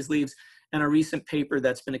these leaves, and a recent paper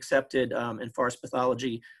that's been accepted in forest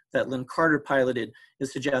pathology that Lynn Carter piloted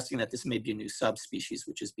is suggesting that this may be a new subspecies,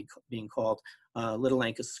 which is being called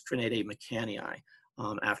Littleanchus crenate mccannii,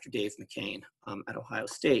 after Dave McCain at Ohio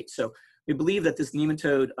State. So we believe that this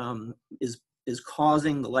nematode is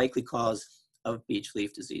causing the likely cause of beech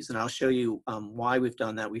leaf disease. And I'll show you why we've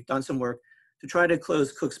done that. We've done some work to try to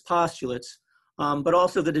close Cook's postulates, but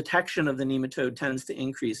also the detection of the nematode tends to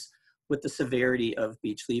increase with the severity of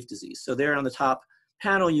beech leaf disease. So there on the top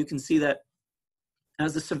panel, you can see that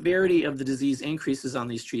as the severity of the disease increases on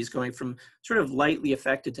these trees, going from sort of lightly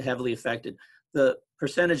affected to heavily affected, the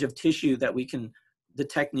percentage of tissue that we can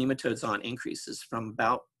detect nematodes on increases from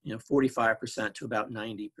about 45% to about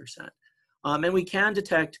 90%. And we can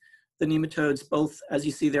detect the nematodes both, as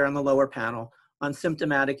you see there on the lower panel, on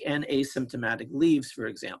symptomatic and asymptomatic leaves, for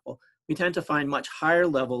example. We tend to find much higher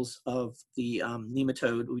levels of the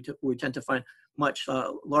nematode. We tend to find much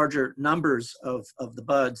larger numbers of the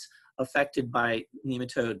buds affected by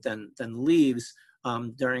nematode than leaves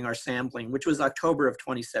during our sampling, which was October of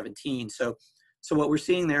 2017. So what we're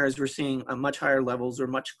seeing there is we're seeing much higher levels or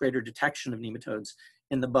much greater detection of nematodes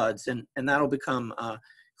in the buds, and that'll become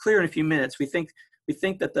clear in a few minutes. We think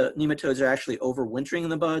that the nematodes are actually overwintering in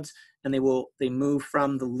the buds, and they move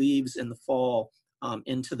from the leaves in the fall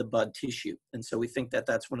into the bud tissue. And so we think that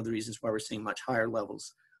that's one of the reasons why we're seeing much higher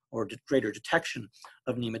levels or greater detection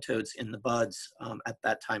of nematodes in the buds at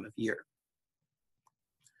that time of year.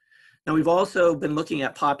 Now we've also been looking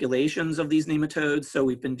at populations of these nematodes. So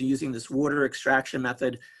we've been using this water extraction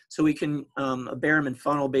method. So we can a Barrowman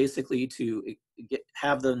funnel basically to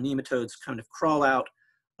have the nematodes kind of crawl out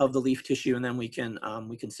of the leaf tissue, and then we can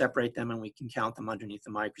separate them and we can count them underneath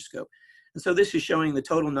the microscope. And so this is showing the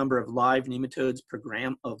total number of live nematodes per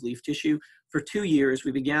gram of leaf tissue for 2 years.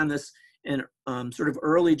 We began this in sort of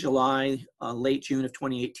early July, late June of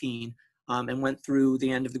 2018, and went through the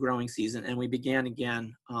end of the growing season. And we began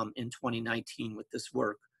again in 2019 with this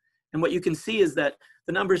work. And what you can see is that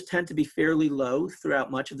the numbers tend to be fairly low throughout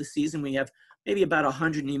much of the season. We have maybe about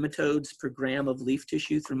 100 nematodes per gram of leaf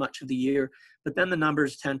tissue through much of the year, but then the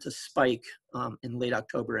numbers tend to spike in late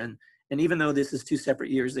October. And even though this is 2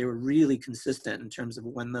 separate years, they were really consistent in terms of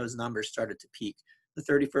when those numbers started to peak, the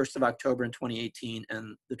 31st of October in 2018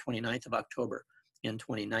 and the 29th of October in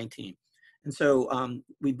 2019. And so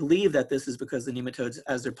we believe that this is because the nematodes,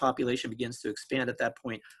 as their population begins to expand at that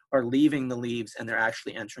point, are leaving the leaves and they're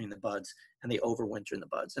actually entering the buds, and they overwinter in the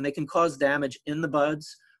buds. And they can cause damage in the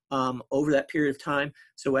buds over that period of time.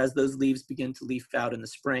 So as those leaves begin to leaf out in the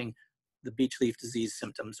spring, the beech leaf disease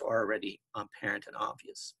symptoms are already apparent and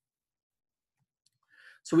obvious.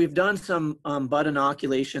 So we've done some bud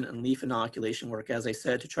inoculation and leaf inoculation work, as I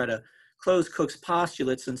said, to try to close Cook's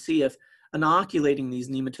postulates and see if inoculating these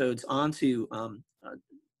nematodes onto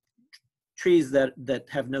trees that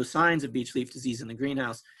have no signs of beech leaf disease in the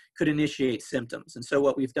greenhouse could initiate symptoms. And so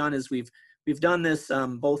what we've done is we've done this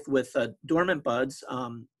both with dormant buds.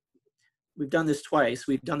 We've done this twice.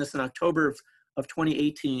 We've done this in October of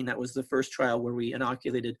 2018. That was the first trial where we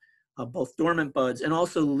inoculated both dormant buds and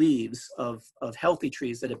also leaves of healthy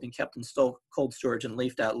trees that have been kept in cold storage and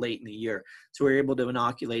leafed out late in the year. So we were able to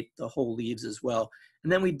inoculate the whole leaves as well.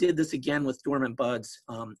 And then we did this again with dormant buds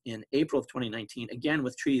in April of 2019, again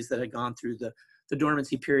with trees that had gone through the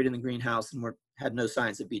dormancy period in the greenhouse and had no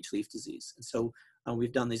signs of beech leaf disease. And so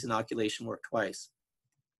we've done these inoculation work twice.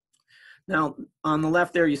 Now, on the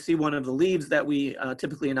left there, you see one of the leaves that we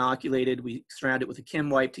typically inoculated. We surround it with a Kim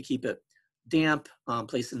wipe to keep it damp,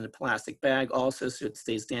 place it in a plastic bag also so it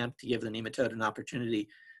stays damp to give the nematode an opportunity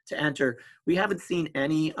to enter. We haven't seen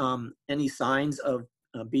any signs of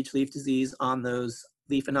beech leaf disease on those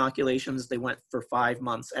leaf inoculations. They went for 5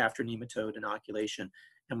 months after nematode inoculation,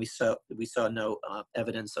 and we saw no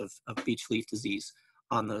evidence of beech leaf disease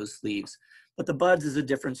on those leaves. But the buds is a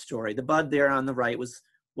different story. The bud there on the right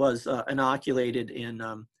was inoculated in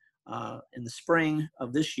the spring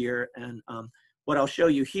of this year, and what I'll show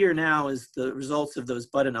you here now is the results of those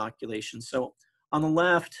bud inoculations. So on the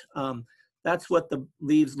left, that's what the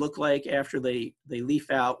leaves look like after they leaf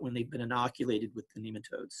out when they've been inoculated with the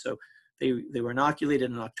nematodes. So they were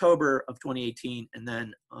inoculated in October of 2018, and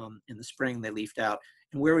then in the spring they leafed out.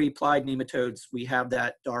 And where we applied nematodes, we have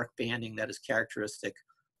that dark banding that is characteristic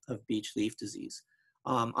of beech leaf disease.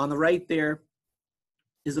 On the right there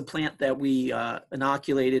is a plant that we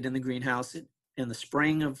inoculated in the greenhouse in the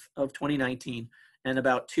spring of 2019, and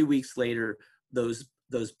about 2 weeks later, those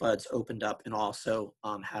buds opened up and also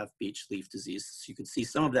have beech leaf disease. So you can see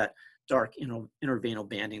some of that dark interveinal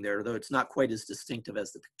banding there, though it's not quite as distinctive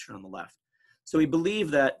as the picture on the left. So we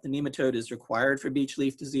believe that the nematode is required for beech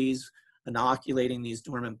leaf disease. Inoculating these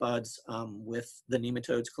dormant buds with the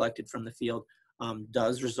nematodes collected from the field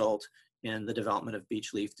does result in the development of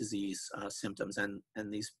beech leaf disease symptoms. And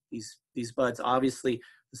these buds, obviously,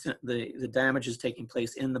 the damage is taking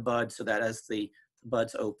place in the bud, so that as the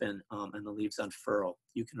buds open and the leaves unfurl,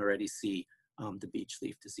 you can already see the beech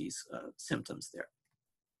leaf disease symptoms there.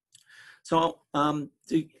 So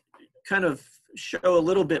to kind of show a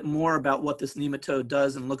little bit more about what this nematode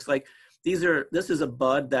does and looks like, this is a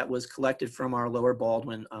bud that was collected from our Lower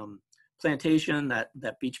Baldwin plantation,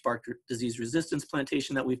 that beech bark disease resistance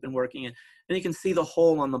plantation that we've been working in. And you can see the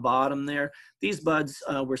hole on the bottom there. These buds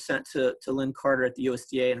were sent to Lynn Carter at the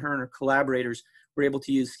USDA, and her collaborators were able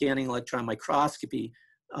to use scanning electron microscopy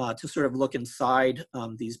to sort of look inside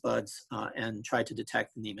these buds and try to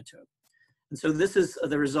detect the nematode. And so this is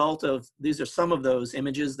the result of, these are some of those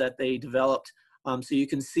images that they developed. So you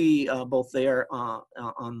can see both there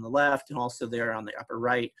on the left and also there on the upper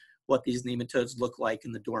right, what these nematodes look like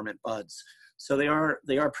in the dormant buds. So they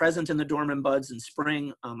are present in the dormant buds in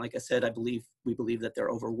spring. Like I said, we believe that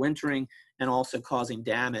they're overwintering and also causing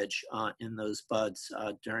damage in those buds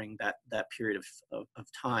during that period of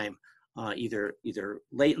time, either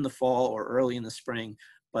late in the fall or early in the spring,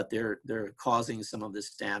 but they're causing some of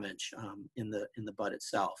this damage in the bud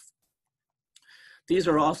itself. These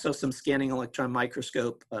are also some scanning electron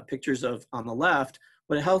microscope pictures of, on the left,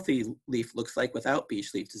 what a healthy leaf looks like without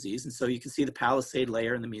beech leaf disease. And so you can see the palisade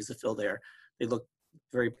layer and the mesophyll there. They look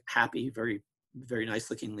very happy, very, very nice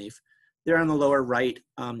looking leaf. There on the lower right,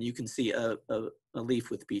 you can see a leaf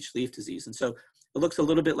with beech leaf disease. And so it looks a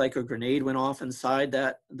little bit like a grenade went off inside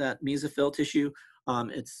that mesophyll tissue.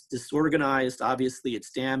 It's disorganized, obviously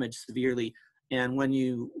it's damaged severely. And when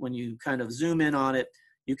you kind of zoom in on it,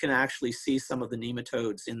 you can actually see some of the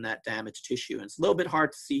nematodes in that damaged tissue. And it's a little bit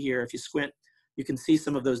hard to see here. If you squint, you can see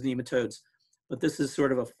some of those nematodes, but this is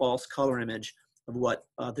sort of a false color image of what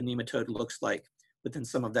the nematode looks like within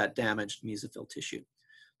some of that damaged mesophyll tissue.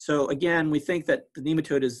 So again, we think that the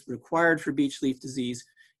nematode is required for beech leaf disease.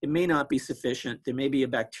 It may not be sufficient. There may be a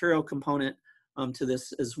bacterial component to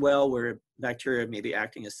this as well, where bacteria may be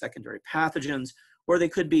acting as secondary pathogens, or they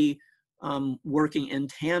could be working in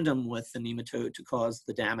tandem with the nematode to cause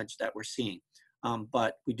the damage that we're seeing.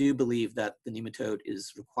 But we do believe that the nematode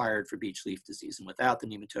is required for beech leaf disease, and without the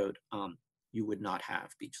nematode, you would not have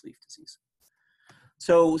beech leaf disease.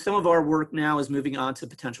 So some of our work now is moving on to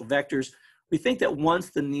potential vectors. We think that once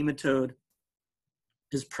the nematode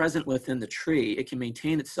is present within the tree, it can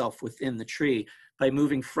maintain itself within the tree by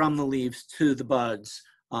moving from the leaves to the buds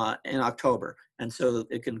in October. And so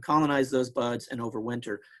it can colonize those buds and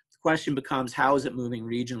overwinter. The question becomes, how is it moving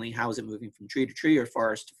regionally? How is it moving from tree to tree or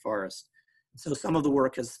forest to forest? So some of the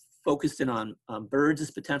work has focused in on birds as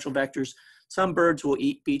potential vectors. Some birds will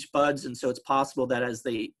eat beech buds, and so it's possible that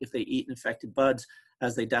if they eat infected buds,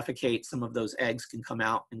 as they defecate, some of those eggs can come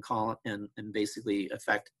out and basically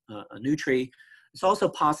affect a new tree. It's also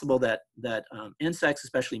possible that insects,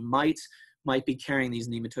 especially mites, might be carrying these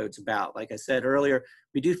nematodes about. Like I said earlier,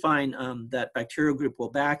 we do find that bacterial group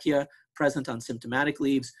Wolbachia present on symptomatic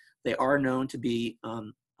leaves. They are known to be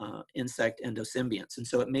insect endosymbionts, and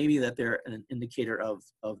so it may be that they're an indicator of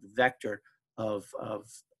the vector of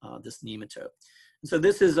this nematode. And so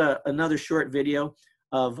this is another short video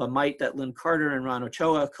of a mite that Lynn Carter and Ron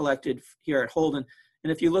Ochoa collected here at Holden.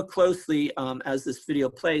 And if you look closely as this video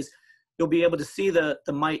plays, you'll be able to see the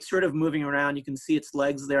mite sort of moving around. You can see its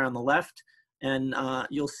legs there on the left, and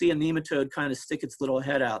you'll see a nematode kind of stick its little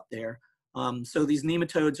head out there. So these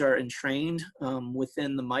nematodes are entrained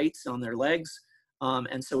within the mites on their legs.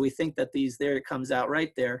 And so we think that there it comes out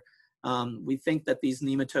right there. We think that these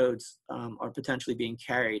nematodes are potentially being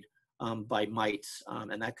carried by mites,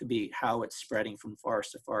 and that could be how it's spreading from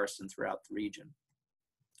forest to forest and throughout the region.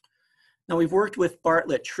 Now, we've worked with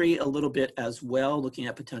Bartlett tree a little bit as well, looking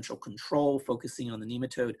at potential control, focusing on the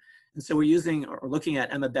nematode. And so we're looking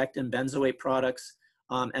at emabectin benzoate products.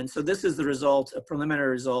 And so this is the result, a preliminary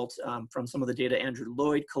result from some of the data Andrew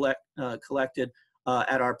Lloyd collected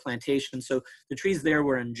at our plantation. So the trees there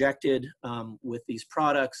were injected with these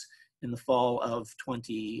products in the fall of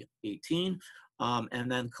 2018,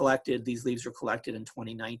 and then these leaves were collected in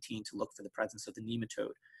 2019 to look for the presence of the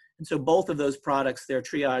nematode. And so both of those products, their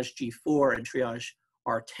Triage G4 and Triage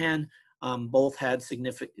R10, both had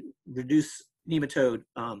reduced nematode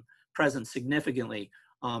presence significantly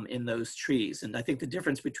in those trees. And I think the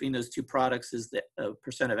difference between those two products is the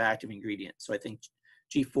percent of active ingredient. So I think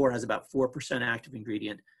G4 has about 4% active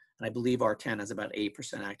ingredient, and I believe R10 has about 8%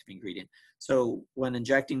 active ingredient. So when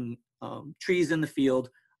injecting trees in the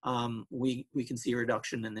field, we can see a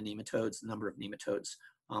reduction in the nematodes, the number of nematodes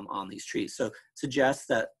on these trees. So suggests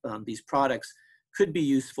that these products could be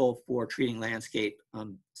useful for treating landscape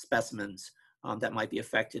specimens that might be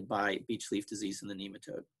affected by beech leaf disease and the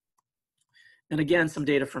nematode. And again, some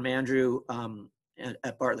data from Andrew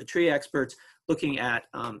at Bartlett Tree Experts looking at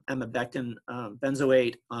emabectin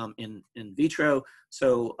benzoate in vitro.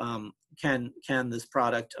 So can this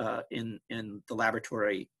product in the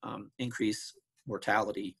laboratory increase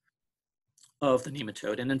mortality of the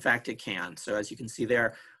nematode? And in fact, it can. So as you can see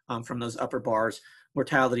there from those upper bars,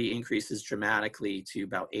 mortality increases dramatically to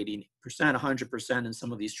about 80%, 100% in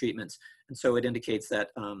some of these treatments. And so it indicates that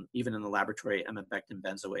even in the laboratory, emabectin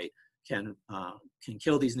benzoate can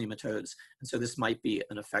kill these nematodes. And so this might be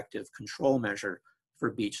an effective control measure for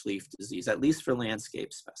beech leaf disease, at least for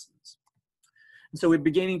landscape specimens. And so we're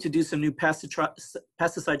beginning to do some new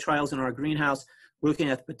pesticide trials in our greenhouse, looking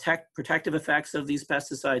at the protective effects of these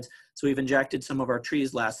pesticides. So we've injected some of our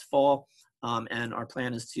trees last fall, and our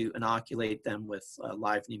plan is to inoculate them with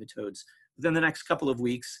live nematodes within the next couple of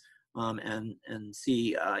weeks and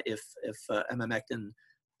see if emamectin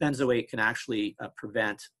benzoate can actually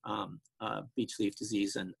prevent beech leaf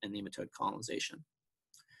disease and nematode colonization.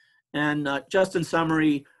 And just in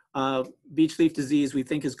summary, beech leaf disease we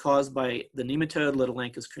think is caused by the nematode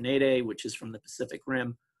Littleanchus crinidae, which is from the Pacific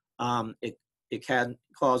Rim. It can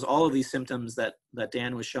cause all of these symptoms that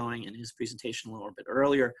Dan was showing in his presentation a little bit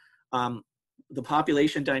earlier. The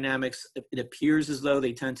population dynamics, it appears as though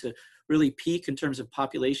they tend to really peak in terms of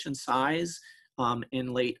population size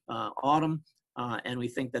in late autumn. And we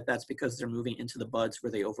think that that's because they're moving into the buds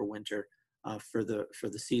where they overwinter for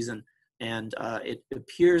the season. And it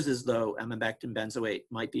appears as though emamectin benzoate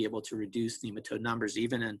might be able to reduce nematode numbers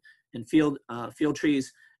even in field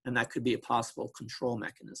trees, and that could be a possible control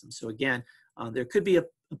mechanism. So again, there could be a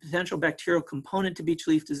potential bacterial component to beech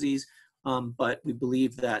leaf disease, but we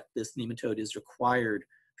believe that this nematode is required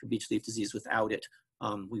for beech leaf disease. Without it,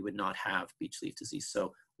 we would not have beech leaf disease.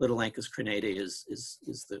 So Littleanchus crinidae is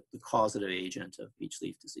the causative agent of beech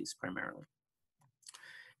leaf disease primarily.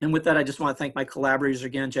 And with that, I just want to thank my collaborators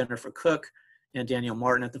again, Jennifer Cook and Danielle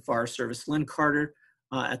Martin at the Forest Service, Lynn Carter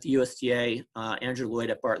at the USDA, Andrew Lloyd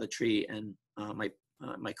at Bartlett Tree, and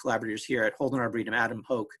my collaborators here at Holden Arboretum, Adam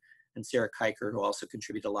Hoke and Sarah Kiker, who also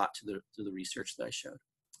contribute a lot to the research that I showed.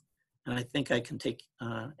 And I think I can take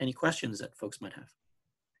any questions that folks might have.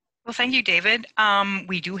 Well, thank you, David.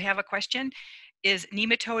 We do have a question. Is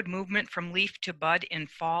nematode movement from leaf to bud in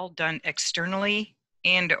fall done externally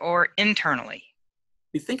and or internally?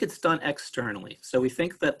 We think it's done externally. So we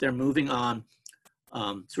think that they're moving on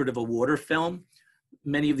sort of a water film.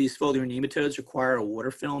 Many of these foliar nematodes require a water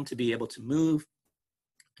film to be able to move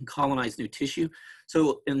and colonize new tissue.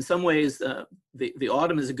 So in some ways, the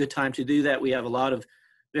autumn is a good time to do that. We have a lot of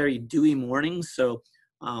very dewy mornings, so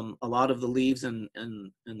a lot of the leaves and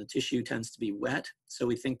the tissue tends to be wet. So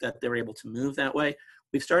we think that they're able to move that way.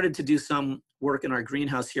 We've started to do some work in our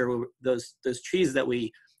greenhouse here where those trees that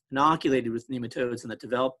we inoculated with nematodes and that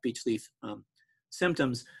developed beech leaf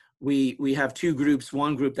symptoms, we have two groups.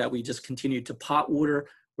 One group that we just continued to pot water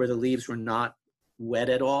where the leaves were not wet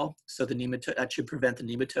at all. So the nematode, that should prevent the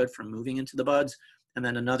nematode from moving into the buds. And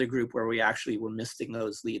then another group where we actually were misting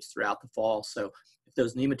those leaves throughout the fall. So if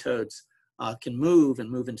those nematodes can move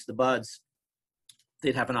and move into the buds,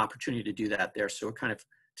 they'd have an opportunity to do that there. So we're kind of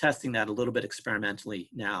testing that a little bit experimentally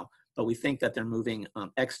now, but we think that they're moving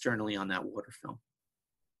externally on that water film.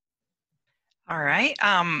 All right.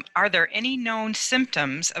 Are there any known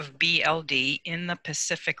symptoms of BLD in the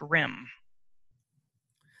Pacific Rim?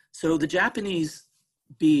 So the Japanese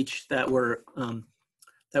beech that were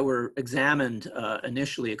examined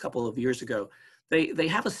initially a couple of years ago, they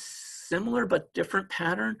have a similar but different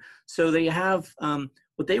pattern. So they have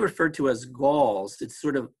what they refer to as galls. It's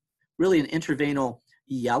sort of really an intervanal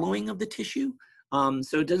yellowing of the tissue.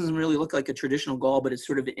 So it doesn't really look like a traditional gall, but it's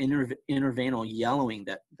sort of an intervanal yellowing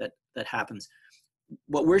that happens.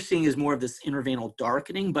 What we're seeing is more of this intervanal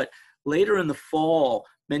darkening, but later in the fall,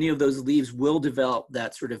 many of those leaves will develop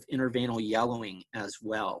that sort of intervanal yellowing as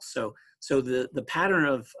well. So the pattern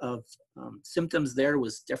of symptoms there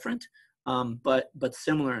was different, but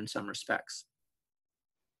similar in some respects.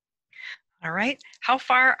 All right. How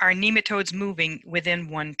far are nematodes moving within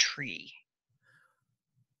one tree?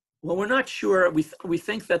 Well, we're not sure. We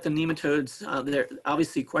think that the nematodes, they're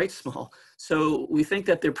obviously quite small. So we think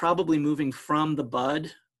that they're probably moving from the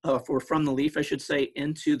bud, or from the leaf, I should say,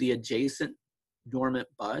 into the adjacent dormant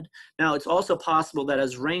bud. Now, it's also possible that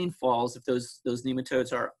as rain falls, if those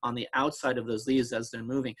nematodes are on the outside of those leaves as they're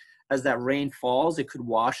moving, as that rain falls, it could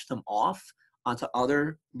wash them off onto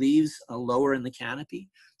other leaves lower in the canopy.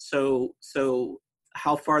 So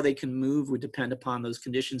how far they can move would depend upon those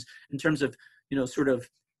conditions. In terms of, sort of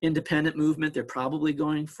independent movement, they're probably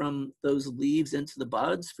going from those leaves into the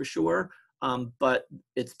buds for sure. But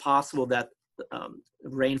it's possible that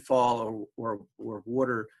rainfall or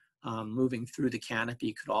water moving through the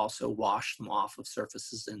canopy could also wash them off of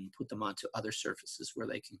surfaces and put them onto other surfaces where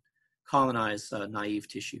they can colonize naive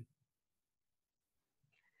tissue.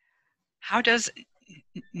 How does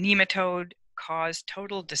nematode cause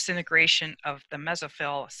total disintegration of the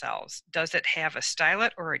mesophyll cells? Does it have a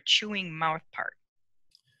stylet or a chewing mouth part?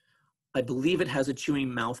 I believe it has a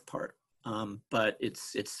chewing mouth part, but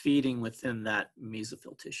it's feeding within that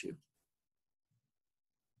mesophyll tissue.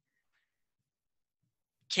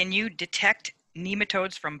 Can you detect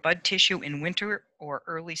nematodes from bud tissue in winter or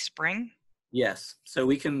early spring? Yes, so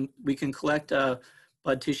we can collect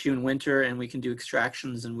bud tissue in winter, and we can do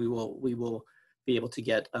extractions, and we will be able to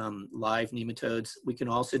get live nematodes. We can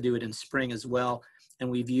also do it in spring as well, and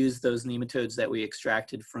we've used those nematodes that we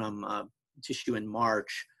extracted from tissue in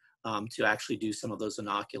March to actually do some of those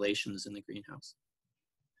inoculations in the greenhouse.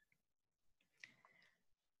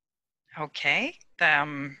 Okay.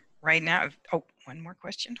 Right now, one more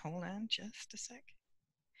question. Hold on just a sec.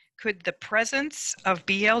 Could the presence of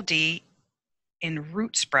BLD in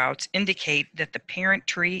root sprouts indicate that the parent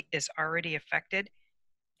tree is already affected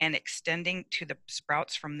and extending to the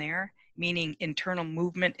sprouts from there, meaning internal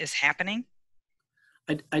movement is happening?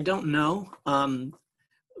 I don't know.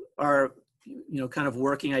 Our kind of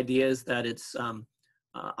working idea is that it's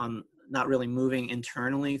not really moving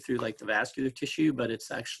internally through like the vascular tissue, but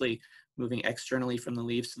it's actually moving externally from the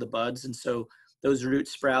leaves to the buds. And so those root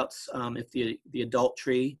sprouts, if the adult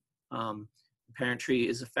tree, the parent tree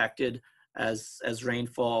is affected, as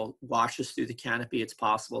rainfall washes through the canopy, it's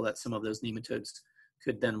possible that some of those nematodes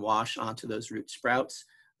could then wash onto those root sprouts.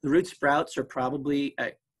 The root sprouts are probably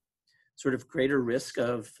at sort of greater risk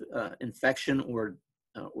of infection or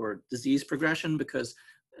disease progression because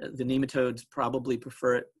the nematodes probably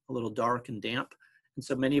prefer it a little dark and damp. And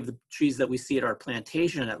so many of the trees that we see at our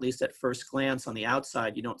plantation, at least at first glance on the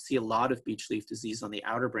outside, you don't see a lot of beech leaf disease on the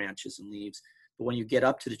outer branches and leaves. But when you get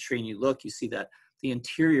up to the tree and you look, you see that the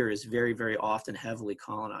interior is very, very often heavily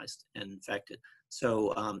colonized and infected.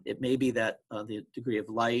 So it may be that the degree of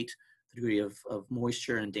light, the degree of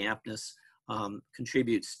moisture and dampness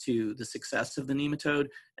contributes to the success of the nematode.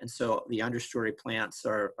 And so the understory plants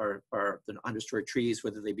are the understory trees,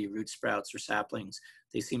 whether they be root sprouts or saplings,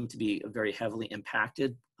 they seem to be very heavily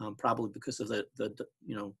impacted, probably because of the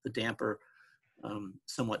damper,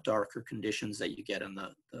 somewhat darker conditions that you get in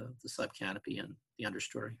the subcanopy and the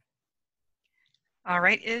understory. All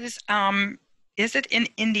right, is it in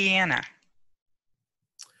Indiana?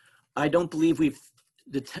 I don't believe we've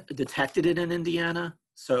detected it in Indiana.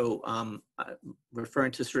 So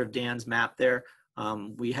referring to sort of Dan's map there,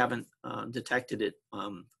 we haven't detected it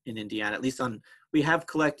in Indiana. At least we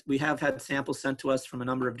have had samples sent to us from a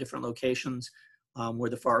number of different locations where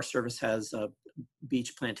the Forest Service has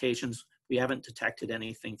beech plantations. We haven't detected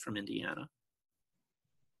anything from Indiana.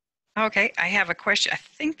 Okay, I have a question. I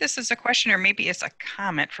think this is a question, or maybe it's a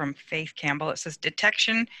comment from Faith Campbell. It says,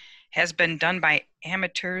 detection has been done by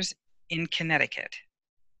amateurs in Connecticut.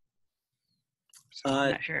 So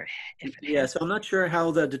I'm not sure if it has. So I'm not sure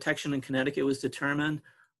how the detection in Connecticut was determined.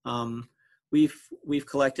 We've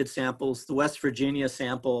collected samples. The West Virginia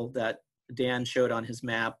sample that Dan showed on his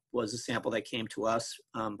map was a sample that came to us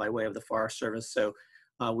by way of the Forest Service. So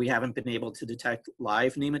we haven't been able to detect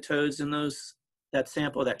live nematodes in that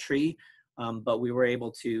sample, that tree, but we were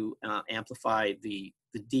able to amplify the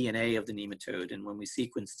DNA of the nematode, and when we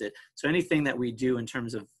sequenced it. So anything that we do in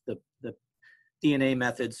terms of the DNA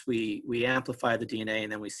methods, we amplify the DNA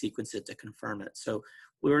and then we sequence it to confirm it. So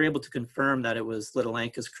we were able to confirm that it was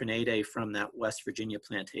Litolanchus crenatae from that West Virginia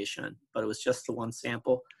plantation, but it was just the one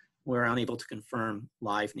sample. We were unable to confirm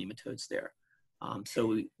live nematodes there.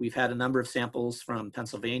 So we've had a number of samples from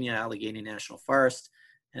Pennsylvania, Allegheny National Forest,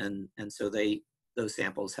 and so those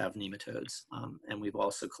samples have nematodes. And we've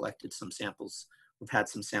also collected some samples. We've had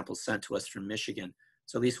some samples sent to us from Michigan.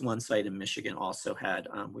 So at least one site in Michigan also had,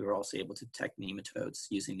 we were also able to detect nematodes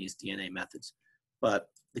using these DNA methods. But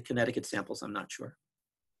the Connecticut samples, I'm not sure.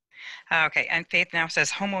 Okay, and Faith now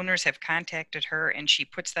says homeowners have contacted her and she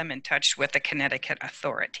puts them in touch with the Connecticut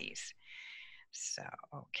authorities. So,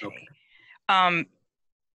 okay.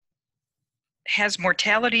 Has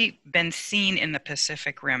mortality been seen in the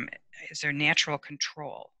Pacific Rim? Is there natural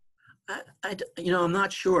control? I'm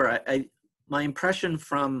not sure. My impression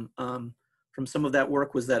from some of that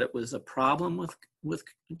work was that it was a problem with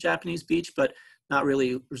Japanese beech, but not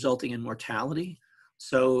really resulting in mortality.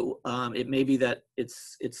 So it may be that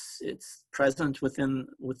it's present within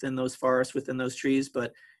those forests, within those trees,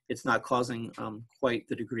 but it's not causing quite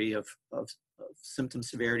the degree of symptom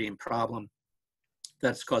severity and problem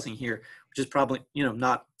that's causing here, which is probably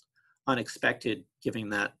not unexpected, given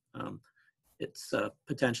that it's a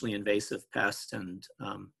potentially invasive pest, and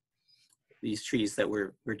these trees that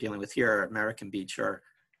we're dealing with here, American beech, have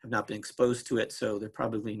not been exposed to it, so they're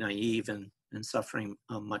probably naive and suffering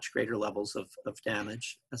much greater levels of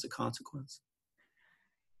damage as a consequence.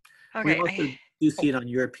 Okay. We also do see it on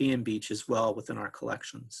European beech as well within our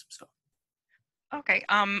collections. So. Okay.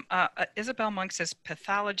 Isabel Monk says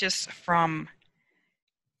pathologists from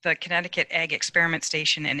the Connecticut Ag Experiment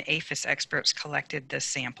Station and APHIS experts collected the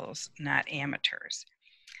samples, not amateurs.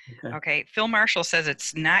 Okay. Phil Marshall says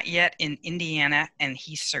it's not yet in Indiana and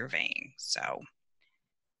he's surveying. So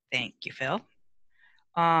thank you, Phil.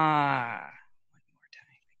 One more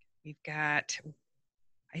time. We've got,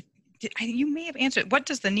 you may have answered, what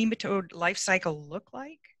does the nematode life cycle look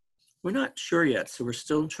like? We're not sure yet, so we're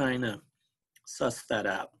still trying to suss that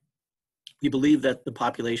out. We believe that the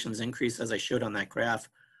populations increase, as I showed on that graph,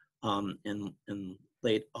 in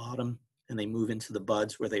late autumn, and they move into the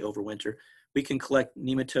buds where they overwinter. We can collect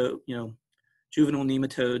juvenile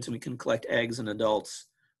nematodes, and we can collect eggs and adults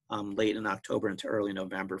late in October into early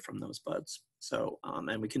November from those buds. So,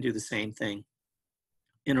 and we can do the same thing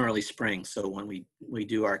in early spring. So when we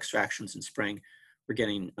do our extractions in spring, we're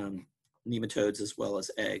getting nematodes as well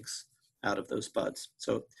as eggs out of those buds.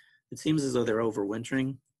 So it seems as though they're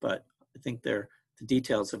overwintering, but I think the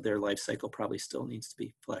details of their life cycle probably still needs to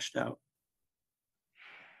be fleshed out.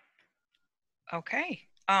 Okay.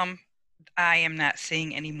 I am not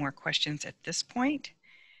seeing any more questions at this point,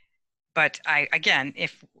 but again,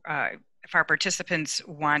 if our participants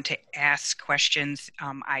want to ask questions,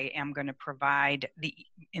 I am going to provide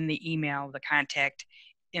in the email the contact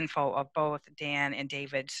info of both Dan and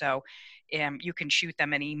David, so you can shoot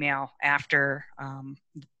them an email after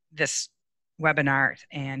this webinar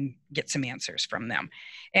and get some answers from them.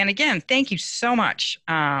 And again, thank you so much,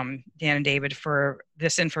 Dan and David, for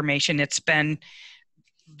this information. It's been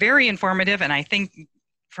very informative, and I think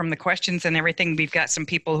from the questions and everything, we've got some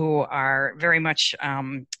people who are very much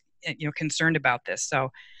concerned about this.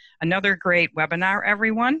 So another great webinar,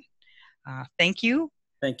 everyone. Thank you.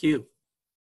 Thank you.